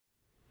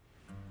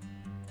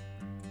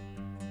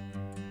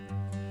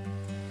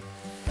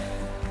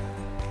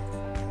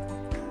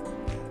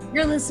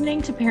You're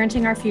listening to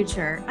Parenting Our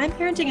Future. I'm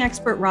parenting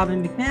expert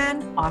Robin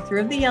McMahon, author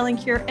of The Yelling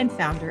Cure and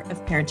founder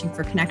of Parenting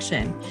for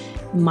Connection.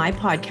 My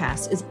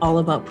podcast is all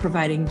about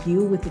providing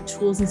you with the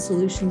tools and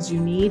solutions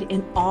you need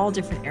in all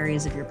different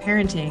areas of your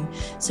parenting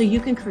so you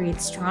can create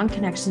strong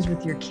connections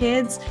with your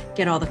kids,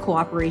 get all the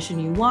cooperation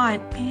you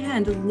want,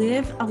 and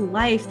live a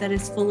life that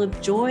is full of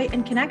joy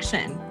and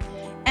connection.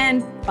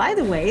 And by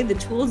the way, the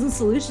tools and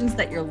solutions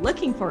that you're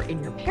looking for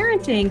in your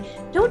parenting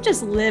don't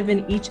just live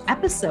in each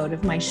episode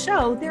of my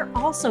show, they're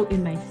also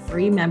in my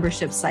free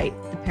membership site,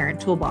 the Parent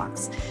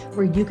Toolbox,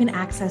 where you can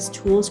access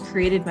tools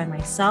created by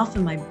myself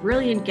and my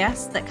brilliant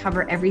guests that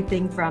cover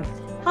everything from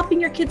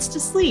helping your kids to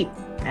sleep,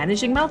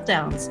 managing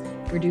meltdowns,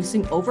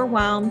 reducing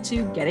overwhelm,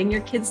 to getting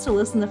your kids to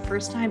listen the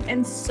first time,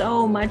 and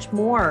so much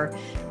more.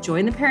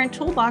 Join the Parent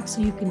Toolbox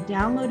so you can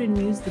download and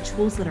use the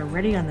tools that are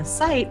ready on the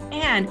site,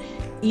 and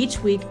each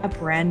week a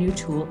brand new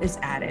tool is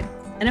added.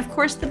 And of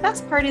course, the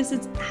best part is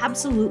it's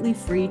absolutely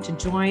free to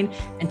join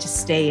and to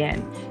stay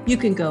in. You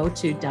can go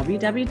to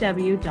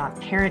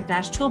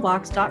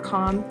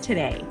www.parent-toolbox.com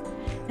today.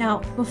 Now,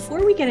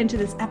 before we get into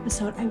this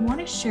episode, I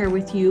want to share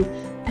with you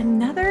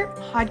another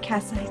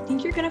podcast that I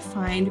think you're going to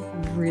find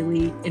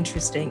really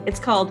interesting. It's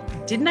called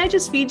Didn't I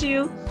Just Feed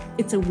You?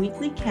 It's a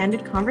weekly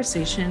candid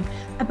conversation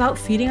about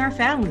feeding our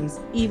families,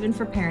 even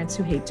for parents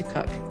who hate to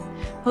cook.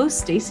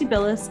 Hosts Stacey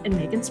Billis and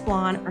Megan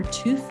Splawn are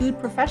two food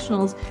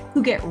professionals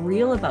who get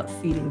real about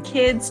feeding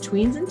kids,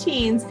 tweens, and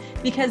teens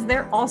because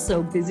they're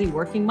also busy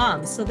working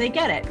moms, so they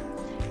get it.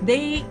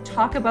 They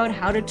talk about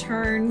how to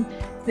turn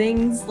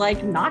things like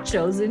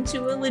nachos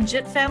into a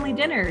legit family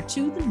dinner,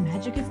 to the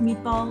magic of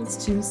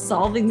meatballs, to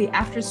solving the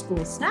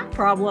after-school snack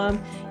problem,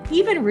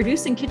 even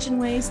reducing kitchen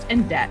waste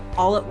and debt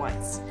all at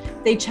once.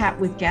 They chat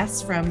with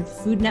guests from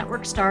Food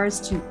Network stars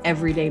to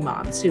everyday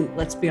moms who,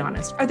 let's be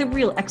honest, are the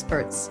real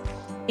experts.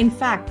 In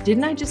fact,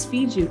 Didn't I Just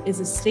Feed You is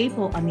a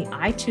staple on the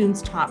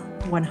iTunes Top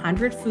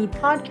 100 food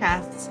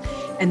podcasts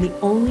and the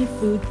only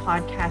food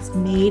podcast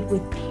made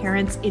with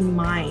parents in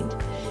mind.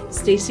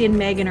 Stacey and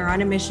Megan are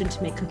on a mission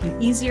to make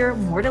cooking easier,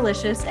 more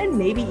delicious, and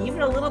maybe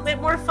even a little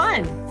bit more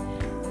fun.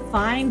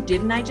 Find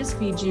Didn't I Just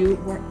Feed You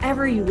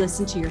wherever you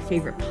listen to your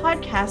favorite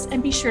podcasts,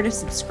 and be sure to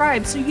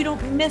subscribe so you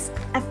don't miss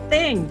a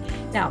thing.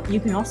 Now, you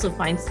can also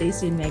find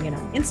Stacey and Megan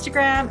on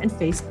Instagram and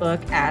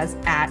Facebook as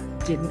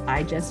 @Didn't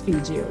I Just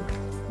Feed You.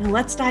 Now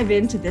let's dive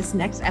into this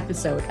next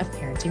episode of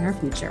Parenting Our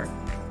Future.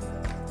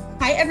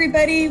 Hi,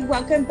 everybody.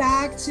 Welcome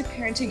back to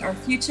Parenting Our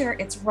Future.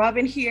 It's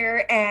Robin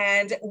here,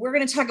 and we're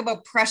going to talk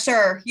about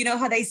pressure. You know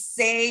how they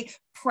say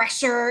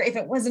pressure, if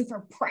it wasn't for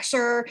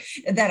pressure,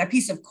 that a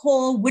piece of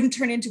coal wouldn't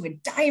turn into a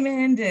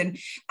diamond. And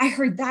I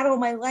heard that all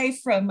my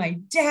life from my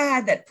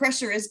dad, that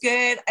pressure is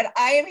good. And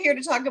I am here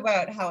to talk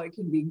about how it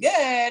can be good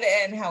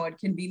and how it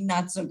can be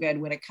not so good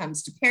when it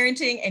comes to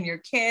parenting and your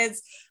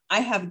kids. I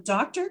have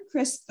Dr.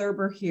 Chris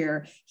Thurber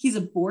here. He's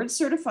a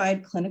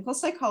board-certified clinical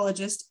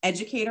psychologist,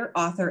 educator,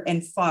 author,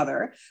 and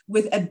father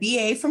with a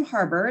BA from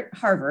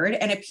Harvard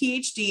and a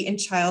PhD in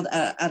child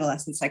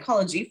adolescent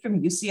psychology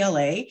from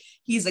UCLA.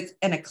 He's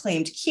an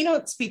acclaimed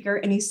keynote speaker,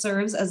 and he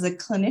serves as a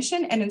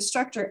clinician and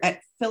instructor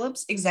at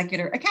Phillips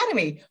Executive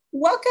Academy.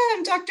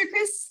 Welcome, Dr.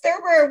 Chris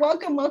Thurber.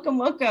 Welcome, welcome,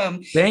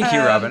 welcome. Thank you,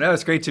 Robin. Oh,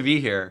 it's great to be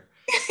here.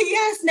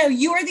 Yes. Now,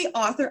 you are the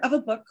author of a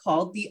book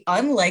called The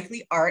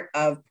Unlikely Art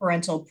of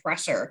Parental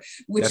Pressure,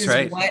 which That's is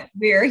right. what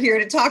we're here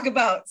to talk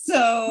about.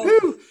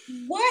 So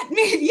what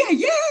made you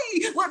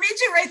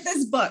write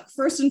this book,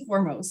 first and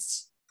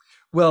foremost?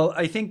 Well,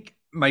 I think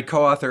my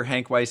co-author,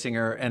 Hank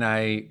Weisinger, and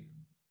I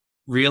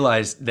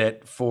realized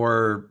that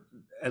for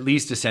at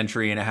least a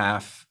century and a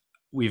half,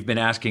 we've been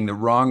asking the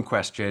wrong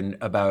question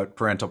about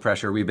parental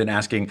pressure. We've been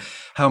asking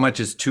how much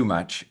is too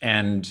much.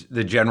 And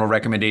the general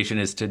recommendation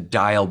is to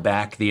dial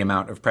back the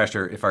amount of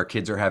pressure if our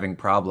kids are having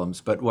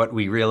problems. But what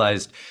we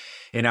realized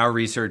in our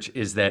research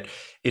is that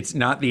it's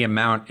not the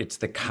amount, it's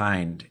the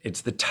kind,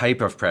 it's the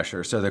type of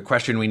pressure. So the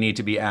question we need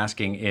to be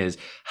asking is,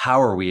 how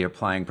are we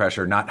applying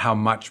pressure, not how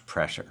much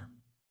pressure?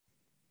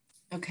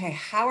 Okay,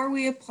 how are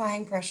we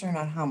applying pressure,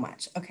 not how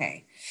much?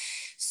 Okay.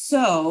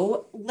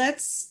 So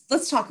let's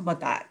talk about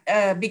that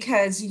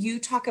because you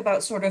talk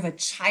about sort of a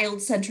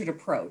child-centered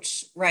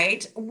approach,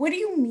 right? What do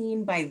you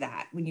mean by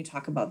that when you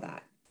talk about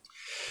that?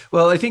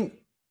 Well, I think,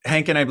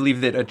 Hank and I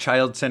believe that a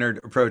child-centered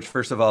approach,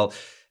 first of all,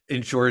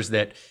 ensures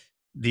that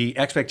the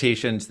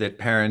expectations that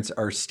parents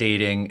are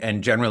stating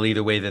and generally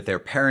the way that they're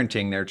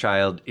parenting their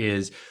child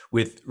is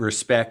with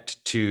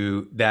respect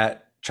to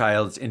that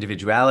child's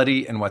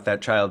individuality and what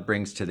that child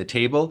brings to the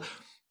table.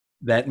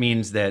 That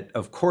means that,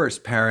 of course,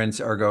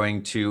 parents are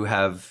going to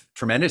have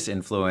tremendous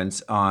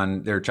influence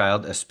on their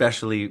child,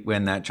 especially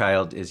when that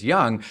child is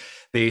young,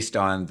 based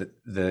on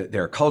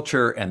their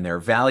culture and their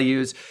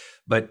values.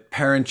 But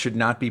parents should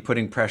not be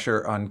putting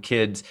pressure on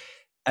kids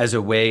as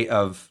a way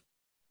of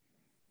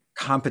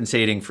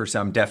compensating for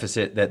some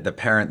deficit that the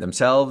parent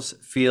themselves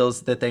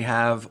feels that they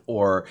have,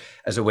 or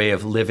as a way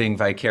of living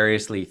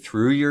vicariously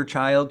through your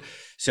child.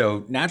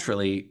 So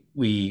naturally,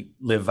 we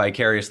live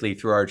vicariously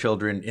through our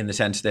children in the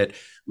sense that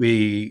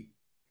we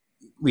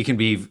can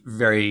be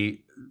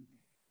very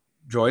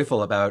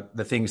joyful about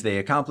the things they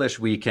accomplish.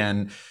 We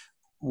can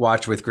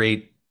watch with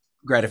great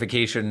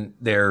gratification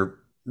their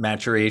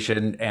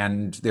maturation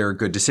and their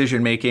good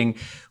decision making.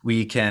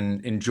 We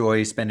can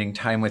enjoy spending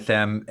time with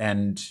them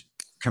and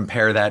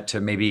compare that to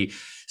maybe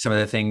some of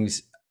the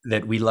things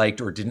that we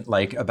liked or didn't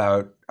like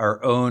about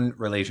our own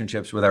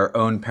relationships with our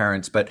own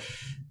parents. But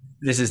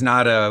this is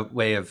not a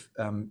way of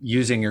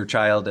using your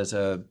child as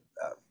a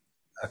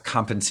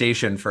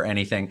compensation for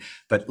anything,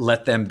 but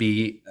let them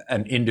be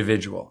an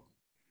individual.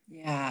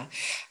 Yeah.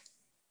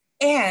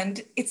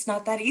 And it's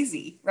not that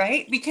easy,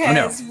 right? Oh,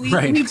 no. Because we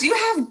Right. we do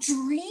have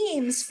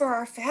dreams for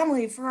our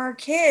family, for our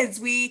kids.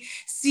 We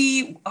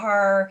see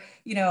our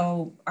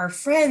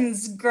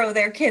friends grow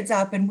their kids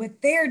up and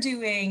what they're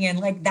doing, and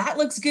like that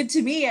looks good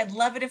to me. I'd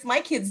love it if my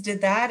kids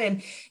did that.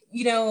 And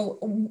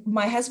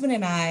my husband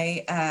and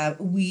I,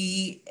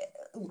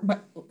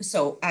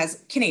 so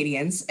as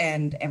Canadians,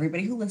 and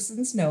everybody who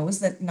listens knows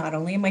that not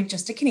only am I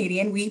just a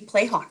Canadian, we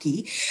play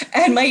hockey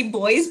and my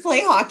boys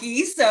play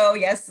hockey. So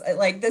yes,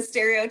 like the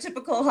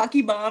stereotypical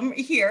hockey mom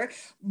here,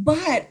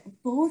 but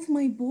both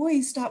my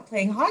boys stopped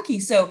playing hockey.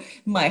 So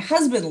my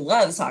husband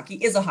loves hockey,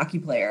 is a hockey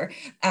player,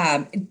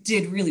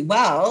 did really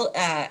well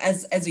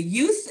as a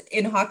youth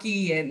in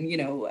hockey,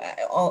 and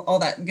all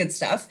that good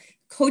stuff,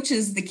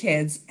 coaches the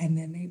kids, and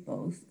then they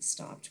both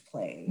stopped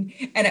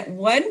playing. And at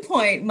one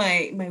point,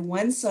 my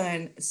one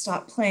son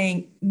stopped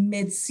playing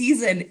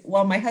mid-season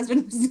while my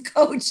husband was the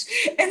coach,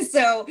 and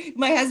so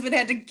my husband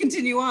had to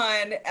continue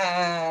on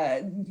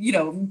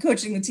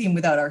coaching the team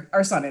without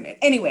our son in it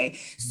anyway.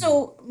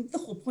 So the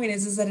whole point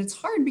is that it's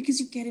hard because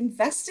you get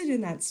invested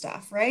in that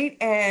stuff, right?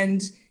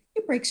 And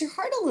it breaks your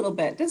heart a little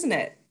bit, doesn't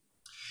it?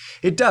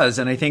 It does.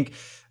 And I think,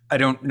 I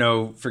don't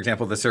know, for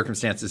example, the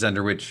circumstances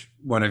under which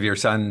one of your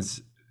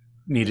sons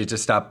needed to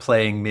stop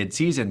playing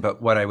mid-season,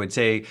 but what I would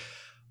say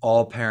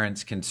all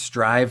parents can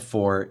strive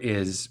for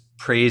is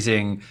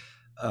praising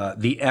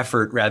the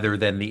effort rather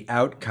than the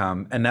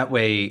outcome. And that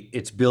way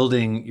it's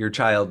building your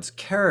child's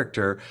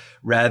character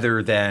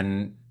rather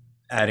than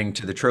adding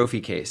to the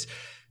trophy case.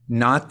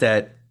 Not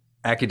that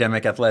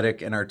academic,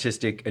 athletic, and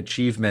artistic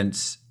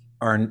achievements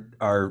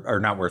are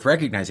not worth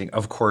recognizing.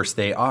 Of course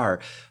they are.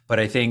 But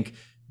I think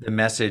the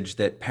message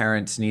that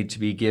parents need to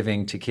be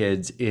giving to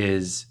kids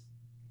is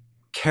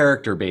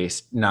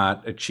character-based,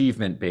 not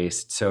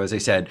achievement-based. So as I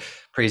said,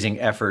 praising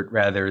effort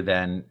rather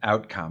than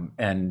outcome.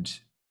 And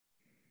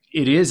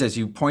it is, as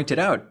you pointed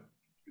out,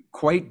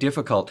 quite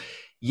difficult,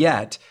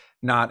 yet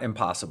not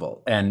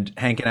impossible. And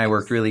Hank and I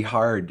worked really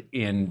hard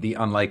in The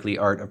Unlikely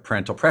Art of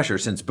Parental Pressure,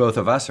 since both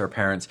of us are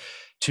parents,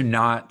 to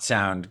not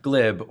sound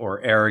glib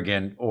or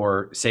arrogant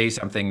or say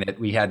something that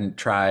we hadn't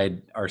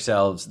tried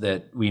ourselves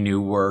that we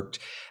knew worked.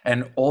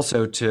 And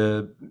also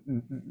to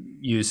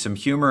use some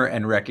humor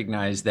and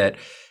recognize that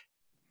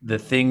the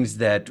things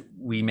that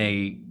we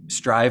may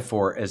strive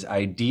for as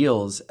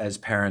ideals as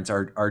parents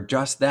are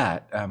just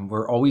that.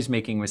 We're always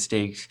making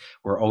mistakes.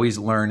 We're always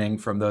learning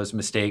from those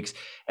mistakes.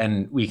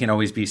 And we can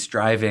always be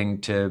striving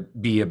to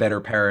be a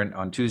better parent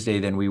on Tuesday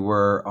than we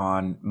were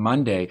on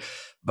Monday.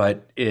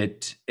 But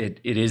it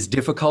is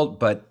difficult,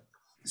 but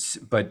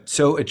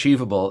so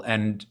achievable.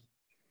 And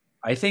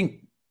I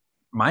think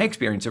my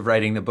experience of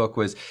writing the book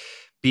was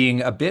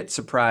being a bit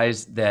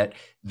surprised that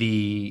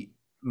the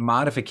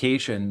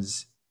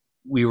modifications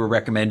we were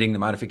recommending, the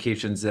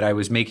modifications that I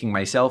was making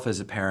myself as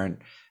a parent,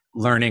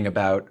 learning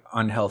about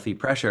unhealthy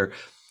pressure,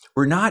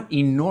 were not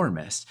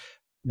enormous.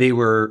 They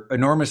were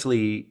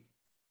enormously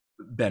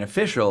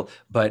beneficial,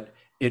 but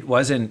it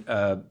wasn't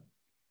a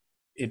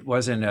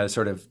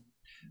sort of,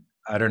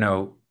 I don't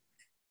know,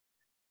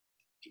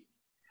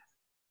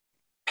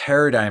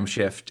 paradigm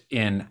shift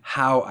in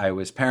how I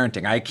was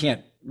parenting. I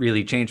can't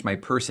really change my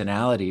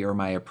personality or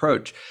my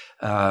approach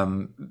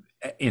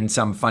in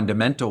some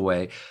fundamental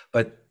way,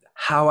 but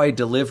how I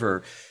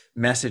deliver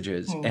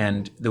messages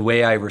and the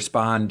way I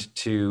respond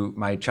to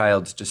my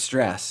child's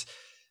distress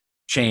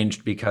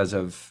changed because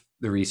of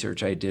the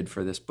research I did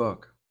for this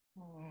book.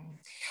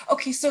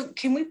 Okay, so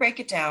can we break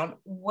it down?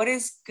 What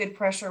is good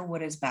pressure?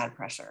 What is bad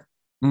pressure?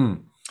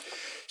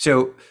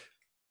 So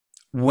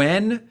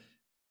when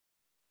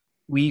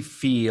we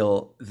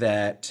feel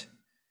that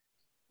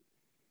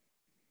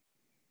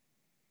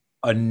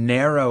a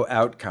narrow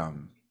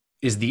outcome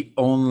is the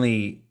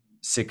only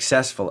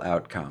successful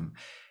outcome,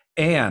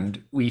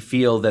 and we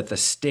feel that the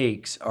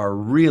stakes are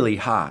really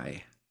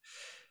high,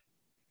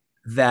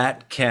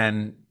 that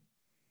can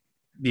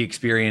be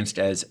experienced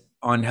as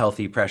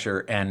unhealthy pressure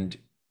and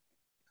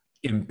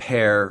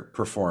impair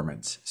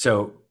performance.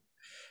 So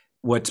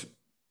what's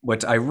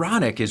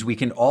ironic is we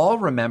can all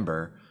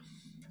remember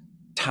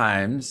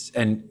times,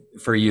 and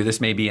for you, this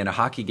may be in a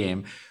hockey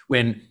game,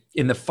 when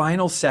in the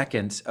final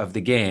seconds of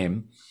the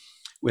game,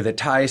 with a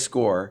tie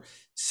score,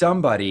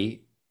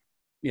 somebody,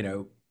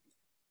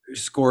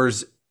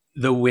 scores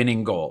the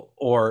winning goal,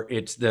 or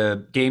it's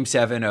the game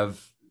 7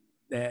 of,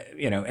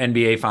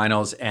 NBA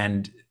finals,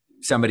 and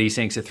somebody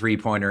sinks a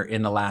 3-pointer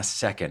in the last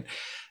second.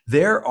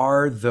 There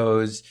are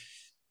those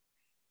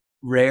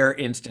rare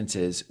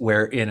instances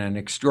where in an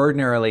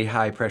extraordinarily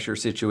high pressure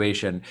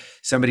situation,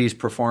 somebody's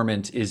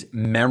performance is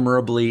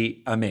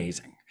memorably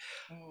amazing.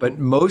 But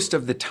most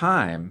of the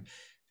time,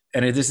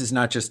 and this is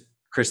not just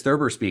Chris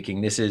Thurber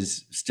speaking, this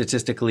is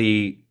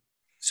statistically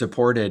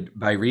supported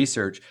by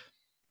research.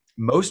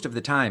 Most of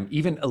the time,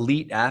 even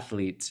elite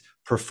athletes'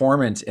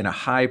 performance in a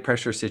high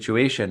pressure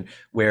situation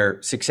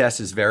where success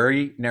is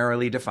very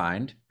narrowly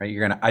defined, right?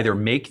 You're going to either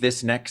make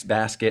this next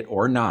basket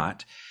or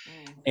not.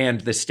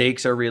 And the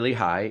stakes are really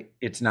high.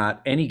 It's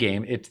not any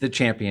game, it's the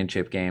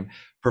championship game.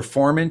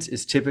 Performance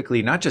is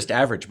typically not just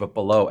average, but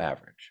below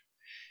average.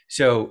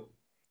 So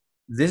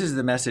this is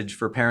the message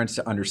for parents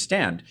to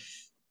understand.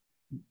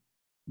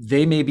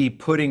 They may be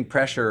putting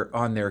pressure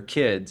on their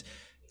kids,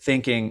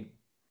 thinking,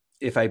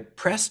 if I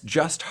press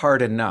just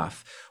hard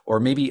enough, or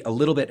maybe a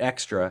little bit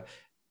extra,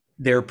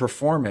 their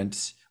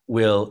performance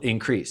will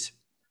increase.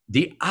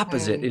 The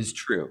opposite is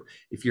true.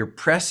 If you're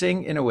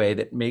pressing in a way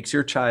that makes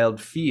your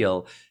child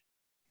feel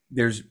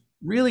there's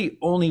really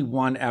only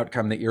one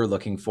outcome that you're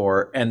looking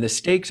for, and the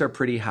stakes are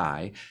pretty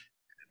high.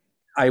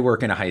 I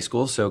work in a high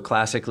school, so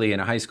classically in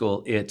a high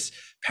school, it's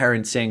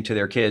parents saying to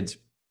their kids,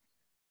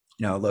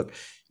 look,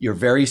 you're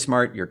very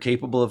smart, you're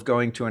capable of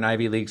going to an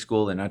Ivy League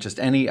school, and not just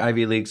any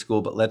Ivy League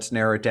school, but let's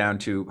narrow it down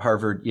to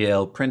Harvard,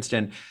 Yale,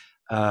 Princeton.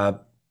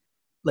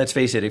 Let's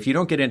face it, if you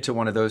don't get into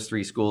one of those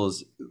three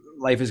schools,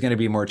 life is going to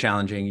be more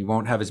challenging. You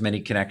won't have as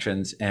many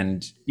connections,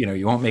 and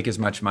you won't make as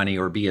much money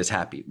or be as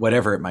happy,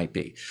 whatever it might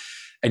be.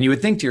 And you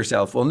would think to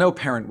yourself, well, no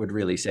parent would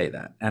really say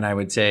that. And I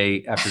would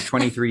say after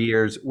 23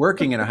 years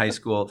working in a high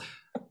school,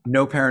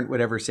 no parent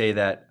would ever say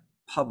that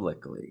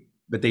publicly.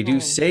 But they do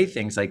say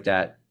things like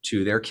that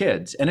to their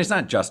kids. And it's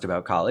not just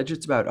about college,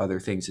 it's about other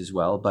things as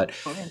well. But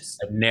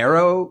a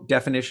narrow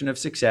definition of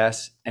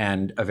success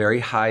and a very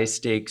high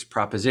stakes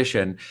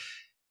proposition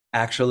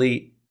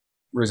actually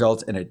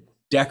results in a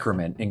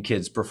decrement in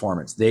kids'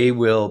 performance. They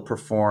will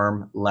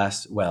perform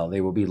less well.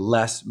 They will be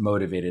less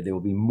motivated. They will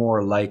be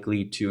more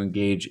likely to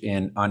engage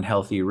in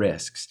unhealthy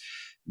risks.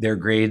 Their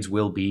grades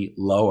will be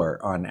lower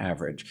on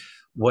average.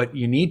 What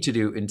you need to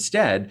do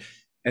instead,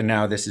 and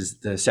now this is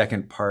the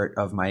second part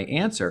of my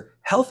answer,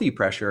 healthy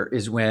pressure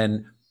is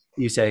when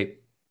you say,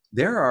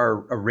 there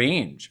are a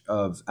range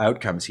of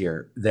outcomes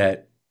here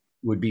that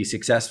would be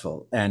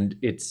successful. And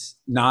it's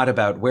not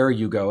about where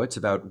you go, it's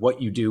about what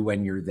you do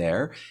when you're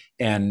there.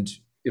 And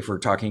if we're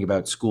talking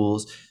about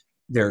schools,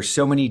 there are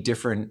so many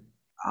different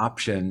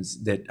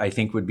options that I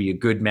think would be a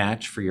good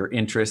match for your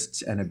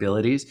interests and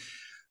abilities.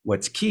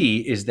 What's key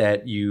is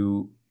that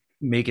you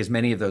make as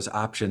many of those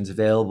options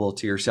available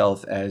to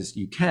yourself as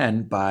you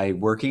can by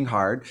working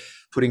hard,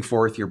 putting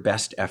forth your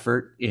best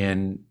effort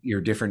in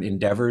your different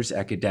endeavors,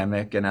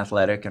 academic and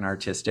athletic and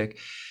artistic.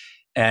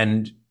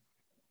 And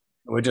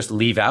I would just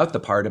leave out the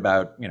part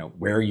about,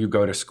 where you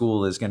go to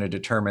school is going to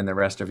determine the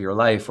rest of your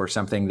life, or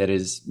something that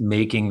is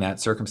making that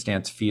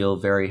circumstance feel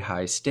very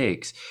high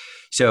stakes.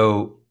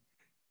 So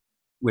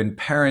when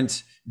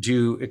parents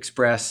do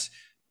express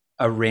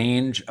a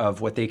range of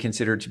what they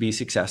consider to be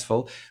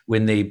successful,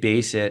 when they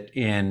base it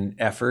in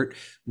effort,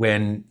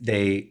 when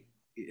they,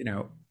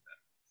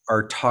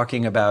 are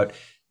talking about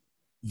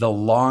the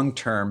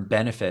long-term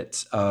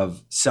benefits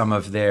of some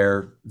of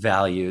their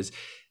values,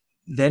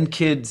 then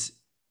kids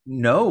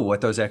know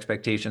what those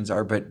expectations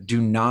are, but do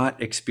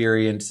not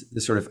experience the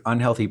sort of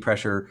unhealthy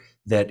pressure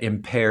that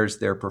impairs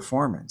their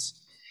performance.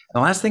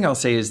 And the last thing I'll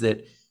say is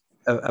that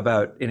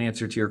about, in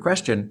answer to your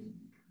question,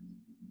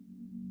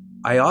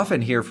 I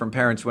often hear from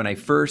parents when I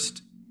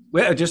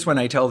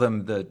tell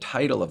them the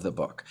title of the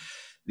book,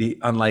 The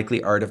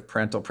Unlikely Art of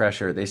Parental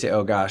Pressure, they say,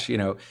 oh gosh,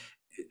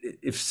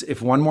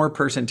 if one more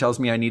person tells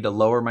me I need to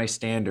lower my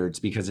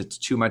standards because it's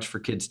too much for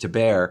kids to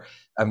bear,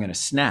 I'm going to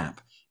snap.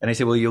 And I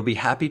say, well, you'll be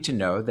happy to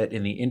know that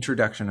in the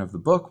introduction of the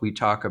book, we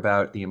talk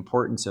about the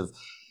importance of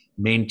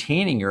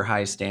maintaining your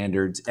high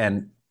standards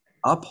and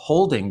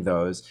upholding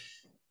those,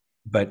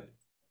 but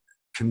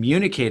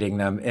communicating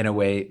them in a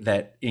way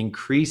that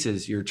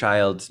increases your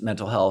child's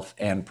mental health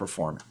and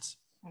performance.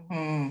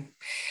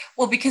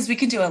 Well, because we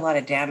can do a lot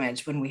of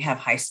damage when we have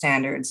high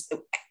standards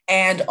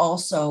and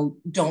also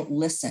don't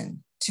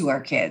listen to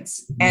our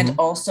kids and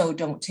also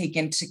don't take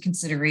into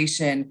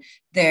consideration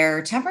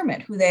their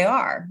temperament, who they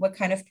are, what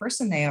kind of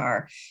person they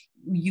are.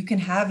 You can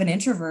have an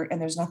introvert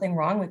and there's nothing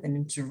wrong with an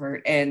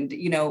introvert. And,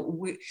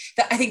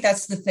 I think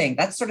that's the thing.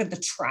 That's sort of the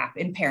trap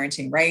in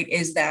parenting, right?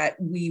 Is that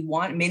we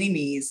want mini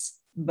me's,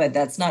 but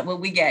that's not what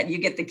we get. You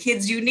get the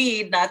kids you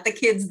need, not the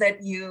kids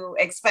that you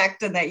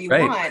expect and that you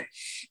want.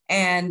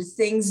 And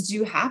things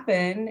do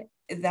happen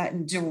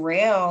that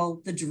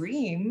derail the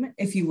dream,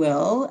 if you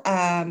will.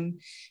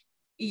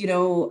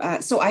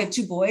 So I have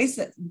two boys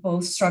that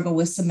both struggle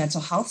with some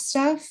mental health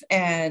stuff,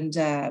 and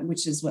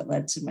which is what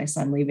led to my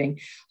son leaving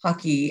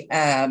hockey.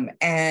 And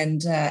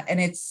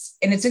it's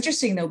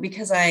interesting though,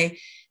 because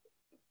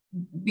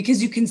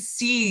you can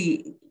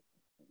see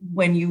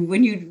when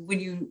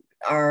you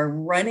are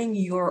running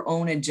your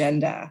own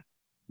agenda,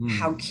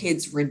 how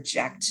kids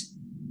reject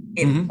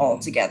it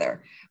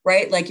altogether,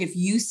 right? Like if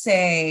you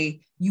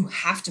say you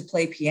have to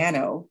play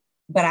piano,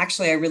 but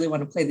actually I really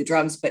want to play the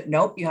drums, but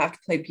nope, you have to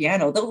play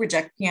piano. They'll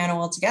reject piano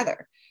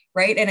altogether.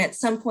 Right. And at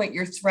some point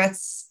your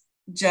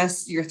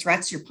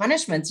your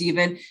punishments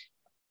even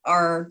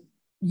are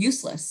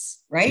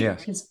useless, right? Yeah.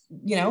 Because,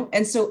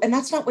 and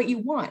that's not what you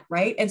want,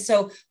 right? And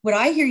so what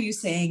I hear you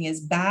saying is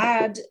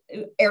bad,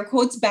 air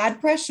quotes,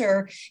 bad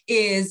pressure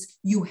is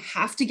you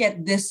have to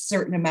get this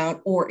certain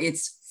amount or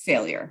it's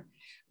failure,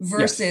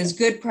 versus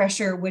good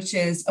pressure, which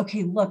is,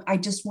 okay, look, I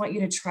just want you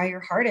to try your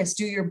hardest,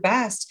 do your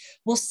best.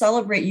 We'll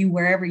celebrate you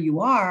wherever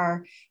you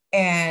are.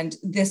 And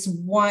this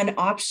one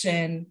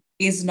option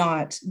is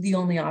not the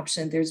only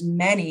option. There's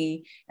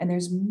many, and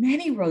there's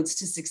many roads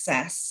to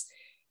success.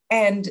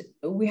 And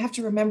we have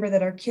to remember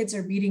that our kids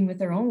are beating with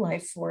their own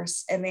life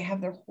force and they have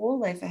their whole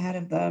life ahead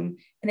of them.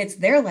 And it's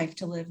their life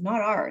to live,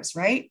 not ours,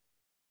 right?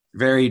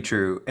 Very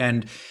true.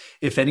 And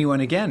if anyone,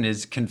 again,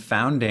 is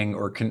confounding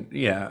or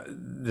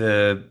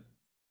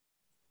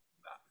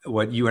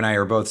what you and I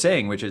are both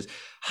saying, which is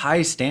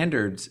high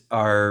standards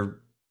are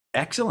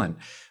excellent.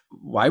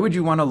 Why would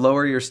you want to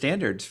lower your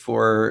standards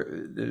for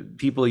the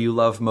people you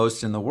love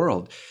most in the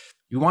world?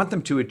 You want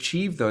them to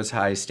achieve those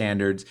high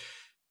standards.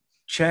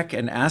 Check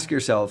and ask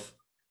yourself,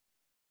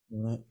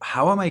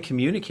 how am I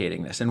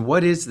communicating this? And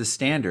what is the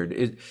standard?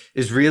 It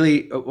is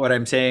really what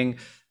I'm saying.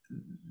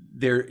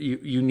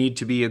 You need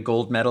to be a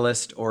gold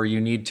medalist, or you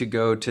need to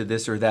go to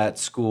this or that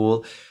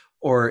school,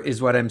 or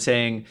is what I'm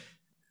saying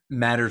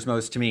matters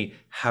most to me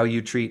how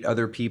you treat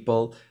other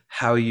people,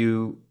 how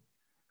you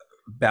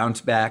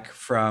bounce back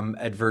from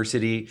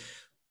adversity,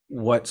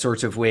 what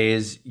sorts of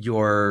ways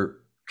you're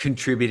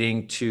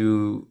contributing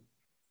to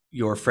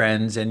your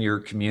friends and your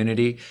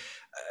community.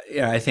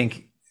 I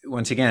think,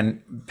 once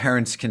again,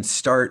 parents can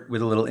start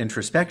with a little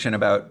introspection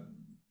about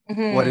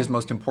what is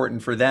most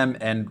important for them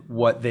and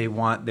what they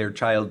want their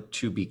child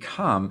to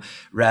become,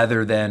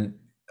 rather than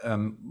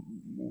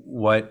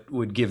what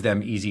would give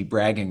them easy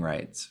bragging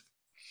rights.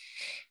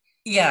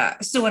 Yeah.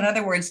 So in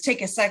other words,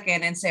 take a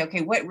second and say, okay,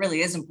 what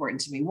really is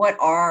important to me? What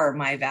are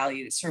my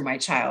values for my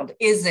child?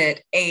 Is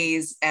it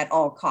A's at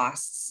all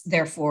costs?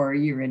 Therefore,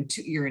 you're in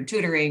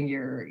tutoring,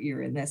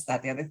 you're in this,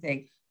 that, the other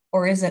thing.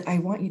 Or is it, I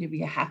want you to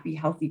be a happy,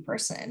 healthy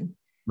person,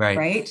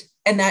 right?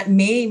 And that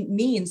may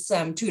mean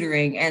some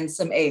tutoring and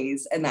some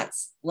A's, and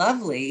that's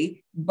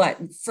lovely.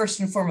 But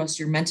first and foremost,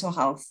 your mental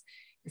health,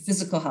 your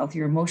physical health,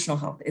 your emotional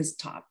health is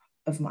top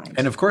of mind.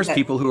 And of course,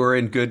 people who are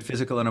in good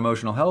physical and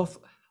emotional health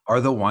are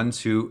the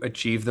ones who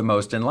achieve the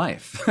most in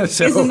life.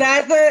 So, isn't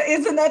that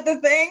the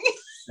thing?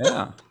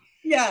 Yeah.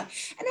 Yeah.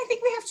 And I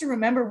think we have to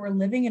remember we're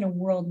living in a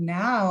world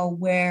now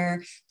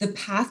where the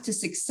path to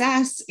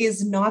success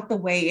is not the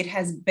way it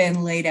has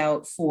been laid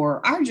out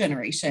for our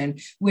generation,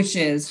 which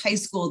is high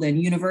school, then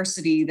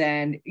university,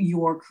 then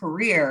your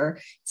career.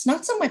 It's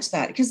not so much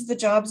that, because the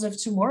jobs of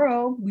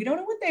tomorrow, we don't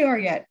know what they are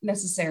yet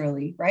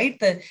necessarily, right?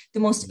 The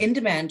most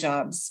in-demand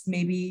jobs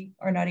maybe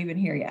are not even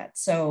here yet.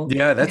 So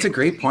yeah, that's a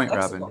great point,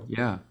 Robin.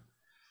 Yeah.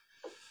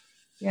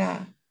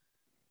 Yeah.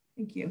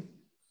 Thank you.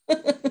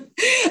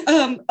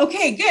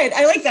 Okay, good.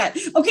 I like that.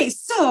 Okay,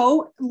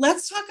 so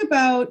let's talk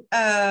about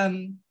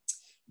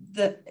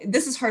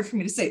this is hard for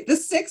me to say, the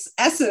 6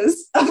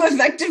 S's of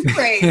effective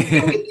praise.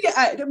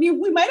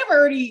 We might have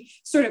already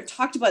sort of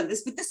talked about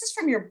this, but this is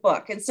from your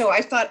book. And so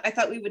I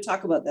thought we would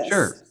talk about this.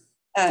 Sure.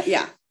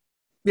 Yeah.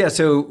 Yeah.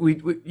 So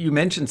you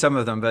mentioned some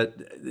of them, but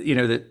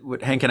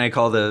what Hank and I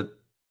call the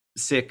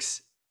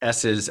 6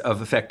 S's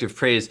of effective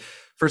praise.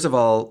 First of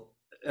all,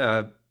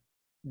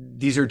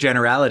 these are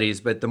generalities,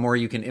 but the more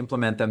you can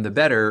implement them, the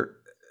better.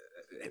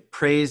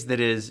 Praise that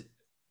is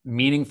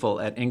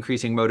meaningful at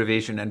increasing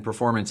motivation and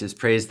performance is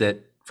praise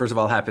that, first of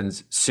all,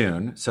 happens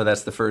soon. So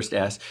that's the first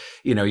S.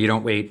 You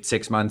don't wait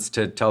 6 months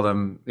to tell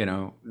them,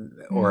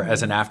 or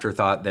as an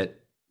afterthought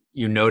that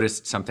you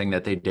noticed something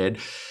that they did.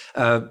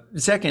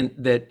 Second,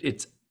 that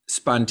it's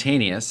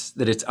spontaneous,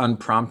 that it's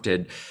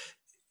unprompted.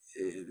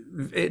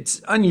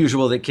 It's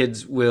unusual that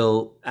kids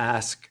will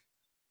ask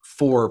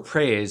for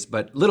praise,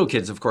 but little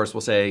kids, of course,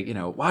 will say,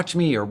 watch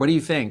me, or what do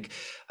you think?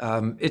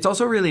 It's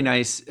also really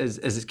nice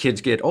as kids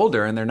get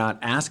older and they're not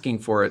asking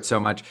for it so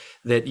much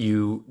that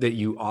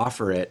you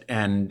offer it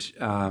and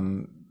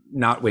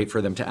not wait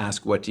for them to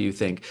ask, what do you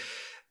think?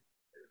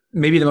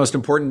 Maybe the most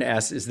important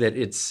S is that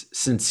it's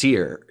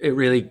sincere. It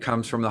really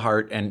comes from the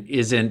heart and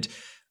isn't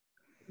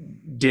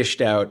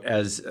dished out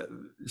as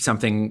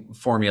something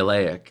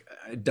formulaic.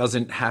 It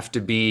doesn't have to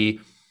be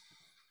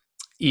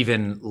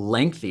even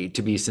lengthy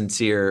to be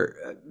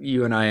sincere.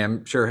 You and I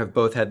am sure have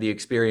both had the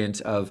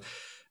experience of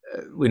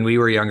when we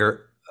were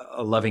younger,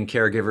 a loving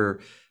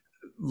caregiver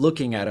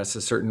looking at us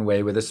a certain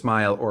way with a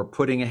smile or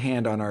putting a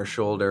hand on our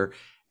shoulder,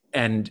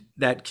 and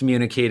that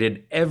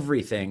communicated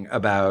everything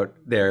about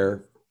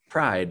their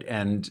pride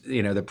and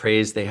the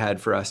praise they had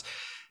for us.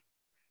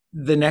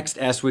 The next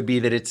S would be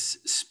that it's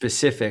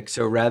specific.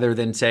 So rather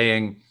than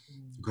saying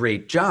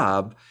great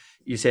job,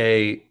 you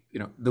say,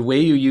 the way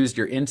you used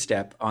your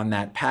instep on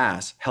that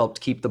pass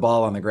helped keep the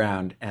ball on the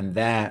ground. And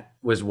that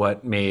was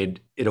what made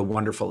it a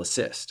wonderful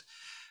assist.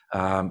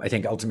 I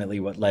think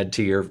ultimately what led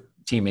to your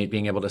teammate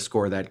being able to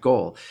score that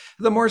goal.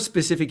 The more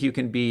specific you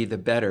can be, the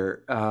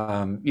better.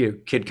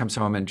 Kid comes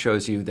home and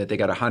shows you that they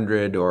got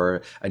 100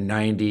 or a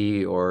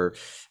 90 or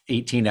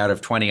 18 out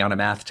of 20 on a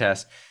math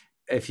test.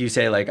 If you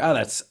say like, oh,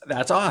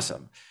 that's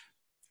awesome,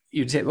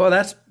 you'd say, well,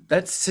 that's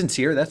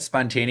sincere, that's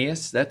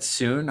spontaneous, that's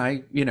soon.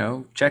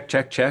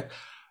 Check.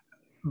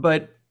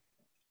 But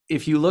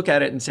if you look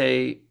at it and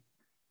say,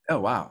 oh,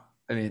 wow,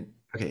 I mean,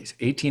 okay, so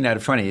 18 out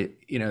of 20,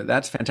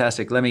 that's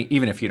fantastic.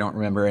 Even if you don't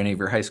remember any of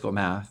your high school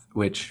math,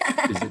 which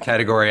is the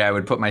category I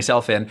would put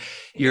myself in,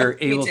 you're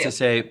able to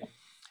say,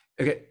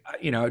 okay,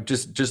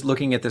 just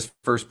looking at this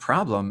first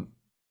problem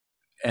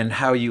and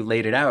how you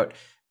laid it out,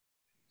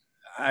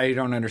 I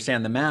don't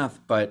understand the math,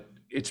 but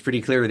it's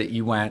pretty clear that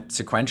you went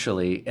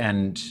sequentially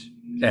and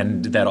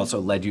that also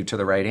led you to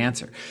the right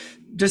answer.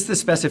 Just the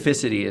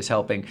specificity is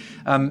helping.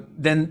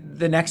 Then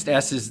the next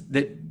S is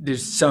that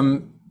there's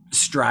some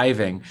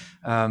striving.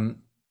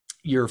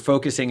 You're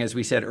focusing, as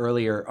we said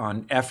earlier,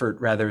 on effort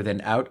rather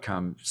than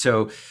outcome.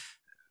 So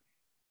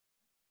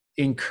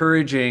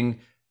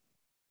encouraging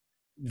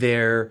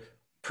their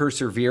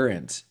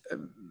perseverance,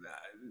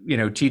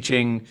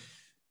 teaching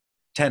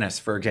tennis,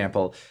 for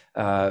example,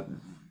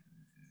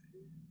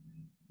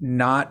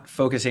 not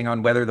focusing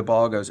on whether the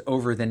ball goes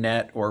over the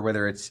net or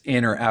whether it's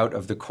in or out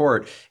of the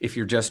court. If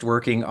you're just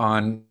working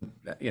on,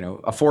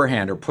 a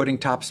forehand or putting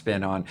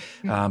topspin on,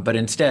 but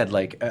instead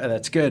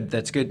that's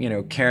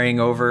good, carrying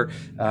over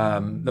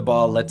the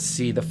ball, let's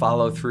see the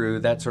follow through,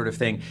 that sort of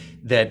thing,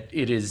 that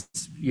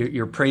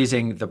you're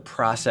praising the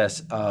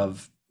process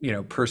of,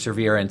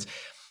 perseverance.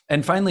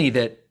 And finally,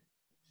 that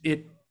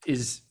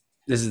this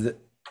is the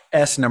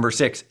S number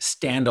 6,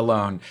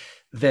 standalone,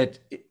 that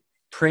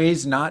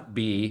praise not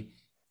be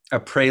a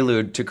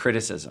prelude to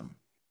criticism.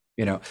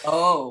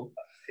 Oh,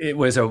 that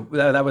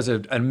was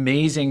an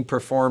amazing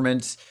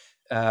performance.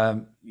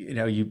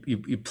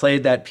 You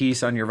played that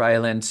piece on your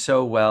violin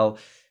so well.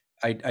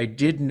 I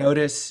did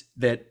notice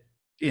that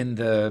in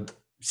the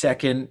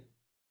second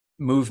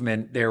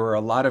movement, there were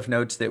a lot of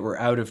notes that were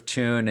out of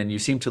tune, and you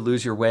seemed to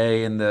lose your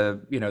way in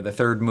the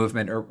third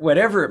movement or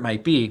whatever it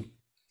might be.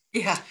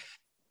 Yeah.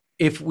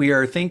 If we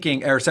are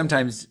thinking, or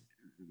sometimes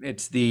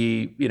it's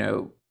the,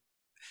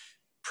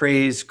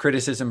 praise,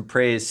 criticism,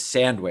 praise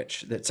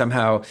sandwich, that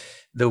somehow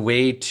the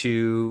way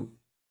to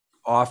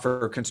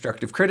offer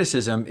constructive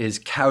criticism is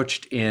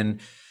couched in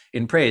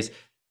praise.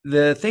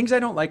 The things I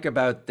don't like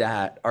about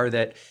that are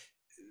that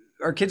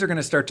our kids are going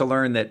to start to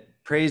learn that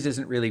praise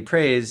isn't really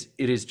praise.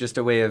 It is just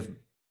a way of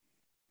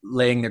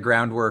laying the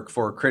groundwork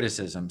for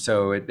criticism.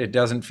 So it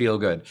doesn't feel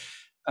good.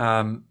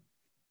 The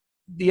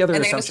other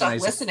and assumption stop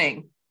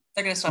listening.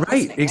 They're going to stop right,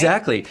 listening. Right?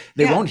 Exactly.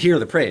 They won't hear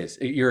the praise.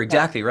 You're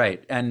exactly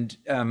right. And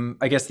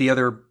I guess the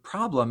other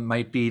problem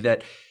might be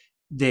that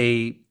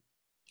the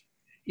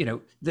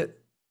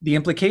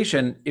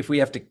implication, if we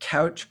have to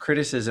couch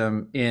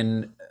criticism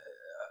in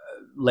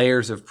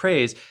layers of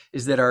praise,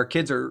 is that our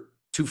kids are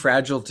too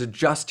fragile to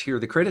just hear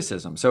the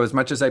criticism. So as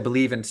much as I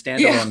believe in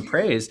standalone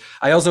praise,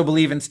 I also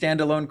believe in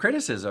standalone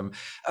criticism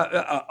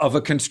of a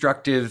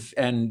constructive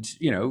and,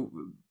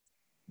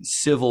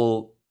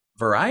 civil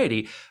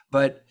variety.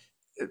 But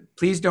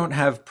please don't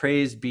have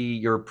praise be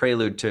your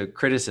prelude to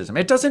criticism.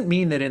 It doesn't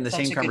mean that in the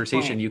same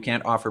conversation you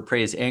can't offer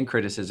praise and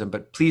criticism,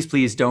 but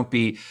please don't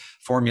be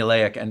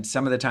formulaic and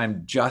some of the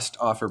time just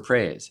offer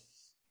praise.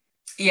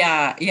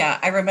 Yeah.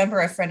 I remember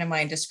a friend of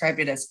mine described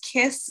it as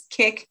kiss,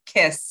 kick,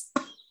 kiss.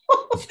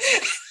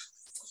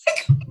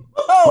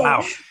 Oh,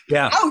 wow.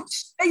 Yeah.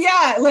 Ouch.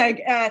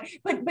 Yeah.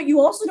 But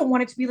you also don't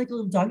want it to be like a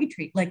little doggy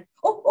treat. Like,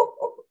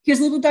 here's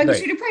a little doggy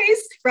treat of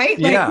praise, right?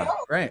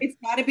 Right. It's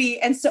got to be.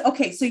 And so,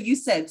 okay. So you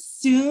said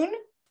soon,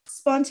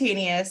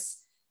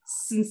 spontaneous,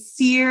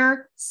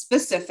 sincere,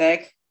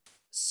 specific,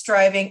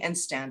 striving, and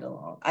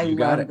standalone. I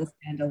love the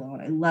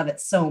standalone. I love it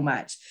so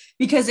much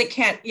because there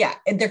can't be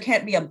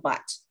a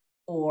but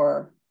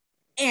or,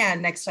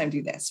 and next time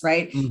do this,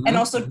 right? Mm-hmm. And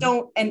also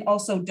don't,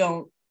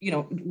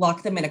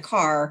 lock them in a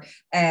car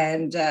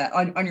and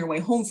on your way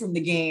home from the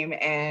game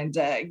and,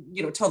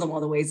 tell them all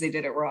the ways they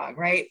did it wrong.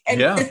 Right.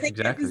 And the thing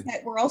is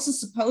that we're also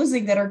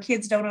supposing that our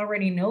kids don't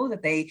already know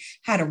that they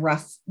had a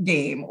rough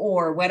game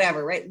or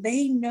whatever, right?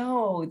 They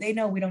know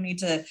we don't need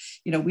to,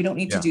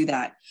 to do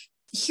that.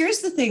 Here's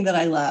the thing that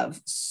I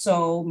love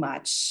so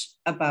much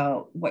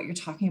about what you're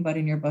talking about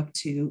in your book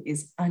too,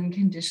 is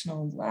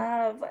unconditional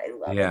love. I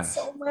love it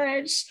so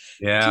much.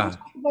 Yeah. Can you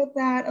talk about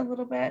that a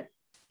little bit?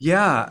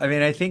 Yeah. I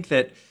mean, I think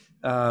that,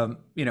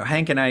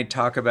 Hank and I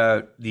talk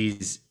about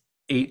these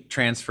 8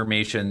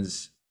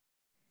 transformations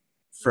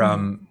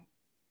from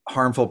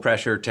harmful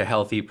pressure to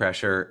healthy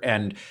pressure,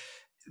 and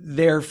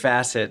they're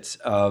facets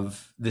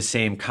of the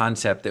same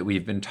concept that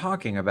we've been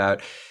talking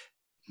about.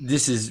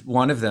 This is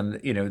one of them,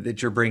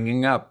 that you're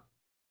bringing up.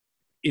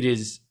 It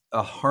is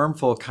a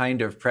harmful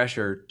kind of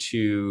pressure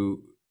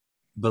to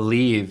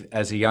believe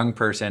as a young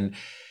person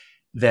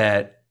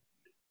that,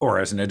 or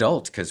as an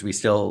adult, because we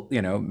still,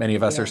 many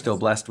of us are still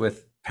blessed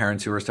with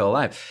parents who are still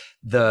alive.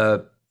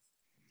 The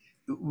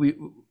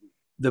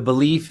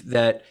belief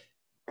that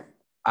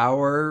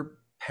our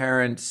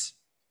parents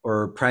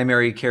or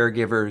primary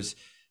caregivers'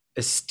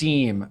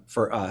 esteem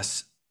for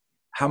us,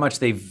 how much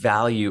they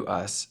value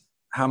us,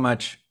 how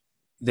much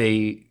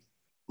they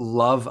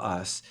love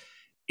us,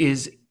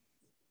 is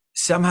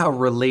somehow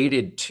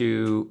related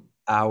to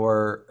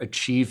our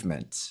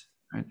achievements,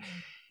 right?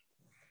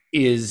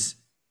 Is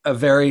a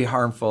very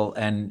harmful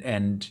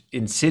and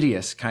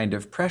insidious kind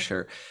of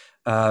pressure.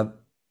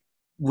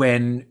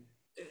 When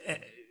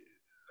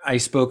I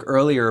spoke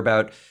earlier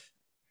about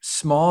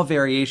small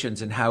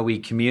variations in how we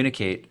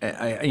communicate,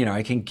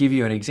 I can give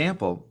you an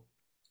example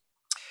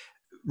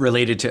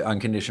related to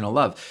unconditional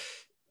love.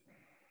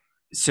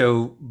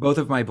 So both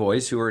of my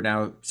boys, who are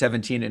now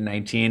 17 and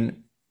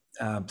 19,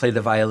 played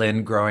the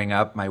violin growing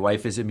up. My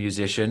wife is a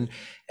musician,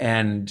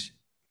 and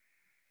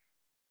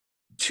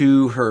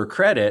to her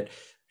credit,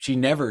 she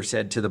never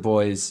said to the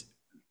boys,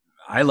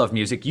 I love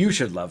music, you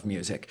should love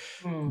music.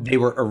 They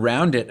were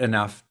around it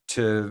enough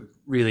to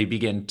really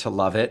begin to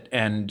love it.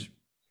 And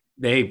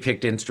they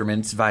picked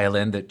instruments,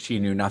 violin, that she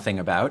knew nothing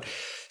about.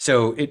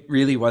 So it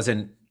really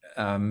wasn't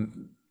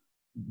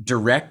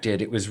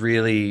directed. It was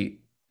really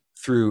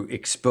through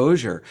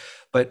exposure.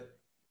 But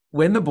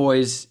when the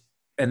boys,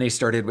 and they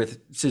started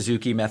with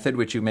Suzuki method,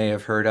 which you may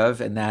have heard of,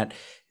 and that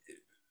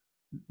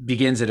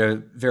begins at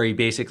a very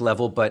basic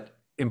level, but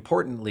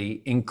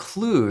importantly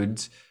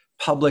includes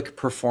public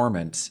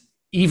performance,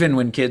 even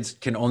when kids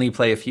can only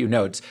play a few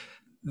notes.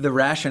 The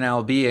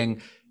rationale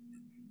being,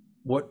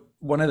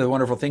 one of the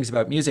wonderful things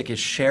about music is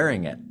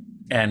sharing it.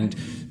 And,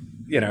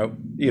 you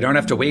don't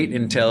have to wait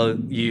until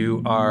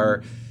you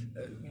are,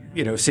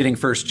 sitting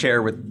first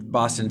chair with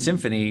Boston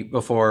Symphony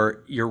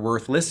before you're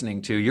worth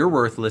listening to. You're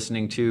worth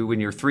listening to when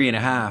you're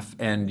 3.5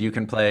 and you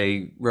can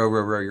play Row,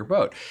 Row, Row Your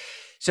Boat.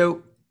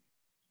 So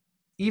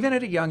even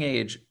at a young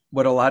age,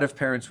 what a lot of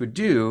parents would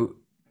do,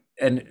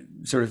 and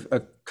sort of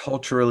a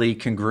culturally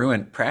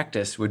congruent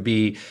practice, would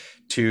be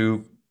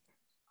to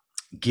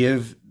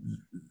give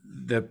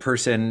the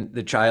person,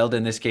 the child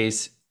in this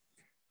case,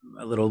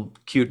 a little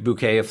cute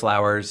bouquet of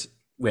flowers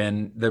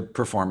when the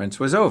performance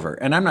was over.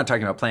 And I'm not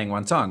talking about playing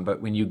one song,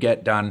 but when you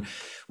get done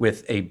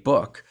with a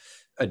book,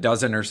 a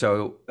dozen or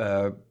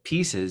so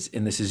pieces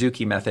in the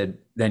Suzuki method,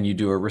 then you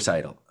do a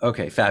recital.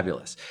 Okay,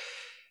 fabulous.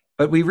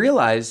 But we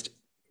realized,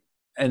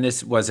 and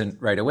this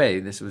wasn't right away,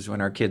 this was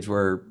when our kids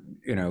were,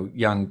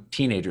 young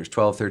teenagers,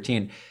 12,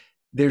 13.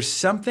 There's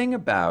something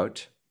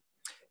about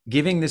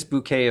giving this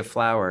bouquet of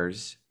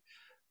flowers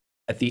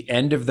at the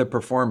end of the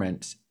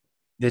performance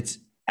that's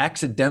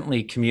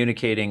accidentally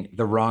communicating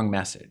the wrong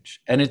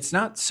message. And it's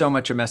not so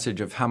much a message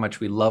of how much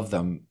we love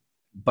them,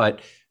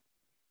 but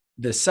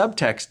the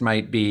subtext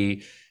might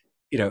be,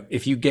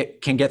 if you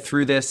can get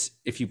through this,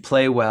 if you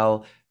play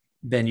well,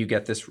 then you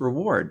get this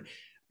reward.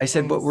 I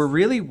said, what we're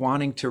really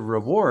wanting to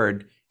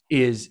reward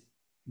is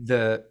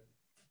the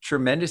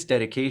tremendous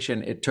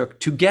dedication it took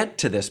to get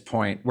to this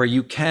point where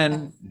you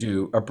can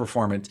do a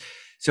performance.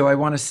 So I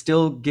want to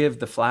still give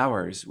the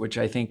flowers, which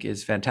I think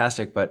is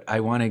fantastic, but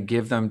I want to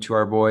give them to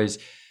our boys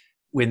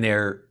when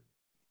they're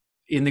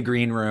in the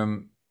green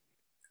room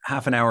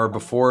half an hour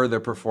before the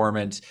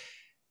performance,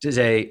 to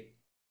say,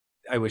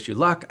 I wish you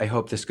luck. I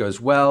hope this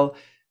goes well.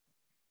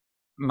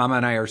 Mama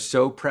and I are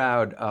so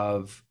proud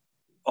of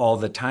all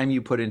the time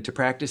you put into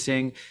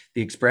practicing,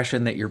 the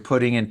expression that you're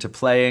putting into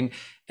playing.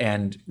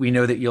 And we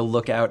know that you'll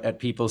look out at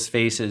people's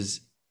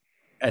faces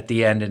at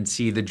the end and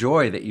see the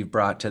joy that you've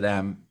brought to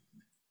them.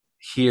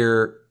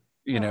 Here,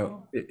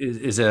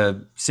 is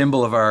a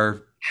symbol of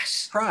our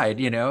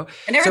pride, I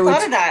never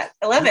thought of that.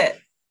 I love it.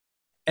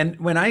 And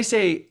when I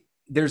say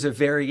there's a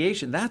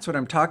variation, that's what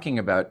I'm talking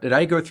about. Did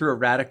I go through a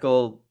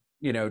radical,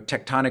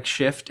 tectonic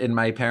shift in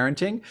my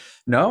parenting?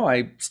 No,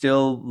 I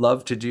still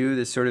love to do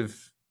this sort of,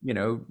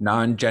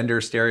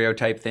 non-gender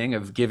stereotype thing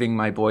of giving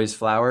my boys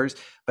flowers.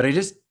 But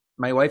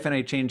my wife and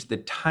I changed the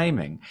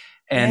timing.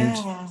 And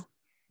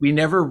we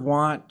never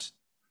want,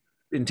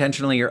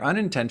 intentionally or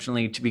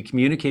unintentionally, to be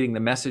communicating the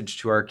message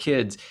to our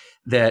kids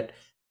that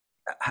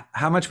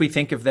how much we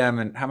think of them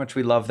and how much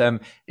we love them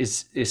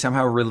is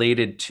somehow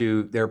related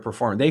to their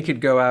performance. They could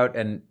go out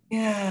and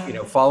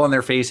fall on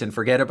their face and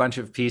forget a bunch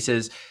of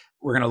pieces.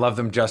 We're going to love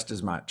them just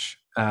as much.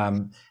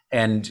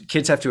 And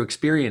kids have to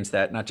experience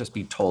that, not just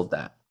be told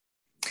that.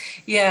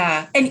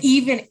 Yeah. And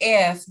even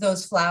if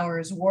those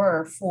flowers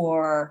were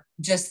for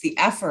just the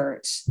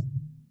effort,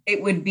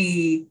 it would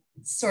be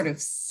sort of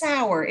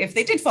sour if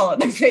they did fall on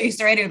their face,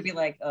 right? It would be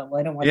like, oh, well,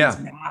 I don't want this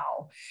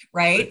now,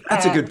 right?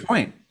 That's a good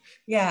point.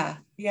 Yeah.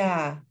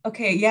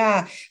 Okay.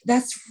 Yeah.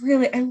 I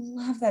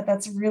love that.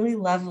 That's really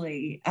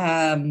lovely.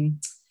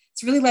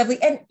 It's really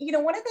lovely. And,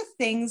 one of the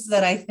things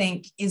that I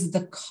think is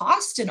the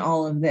cost in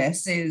all of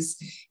this is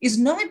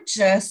not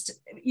just,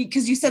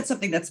 because you said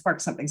something that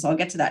sparked something, so I'll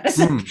get to that.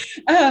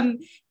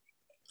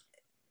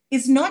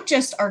 It's not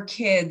just our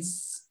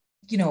kids,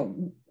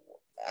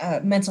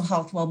 mental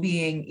health,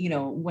 well-being,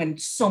 when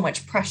so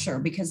much pressure,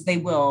 because they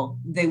will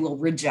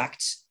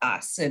reject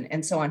us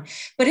and so on,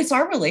 but it's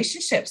our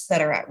relationships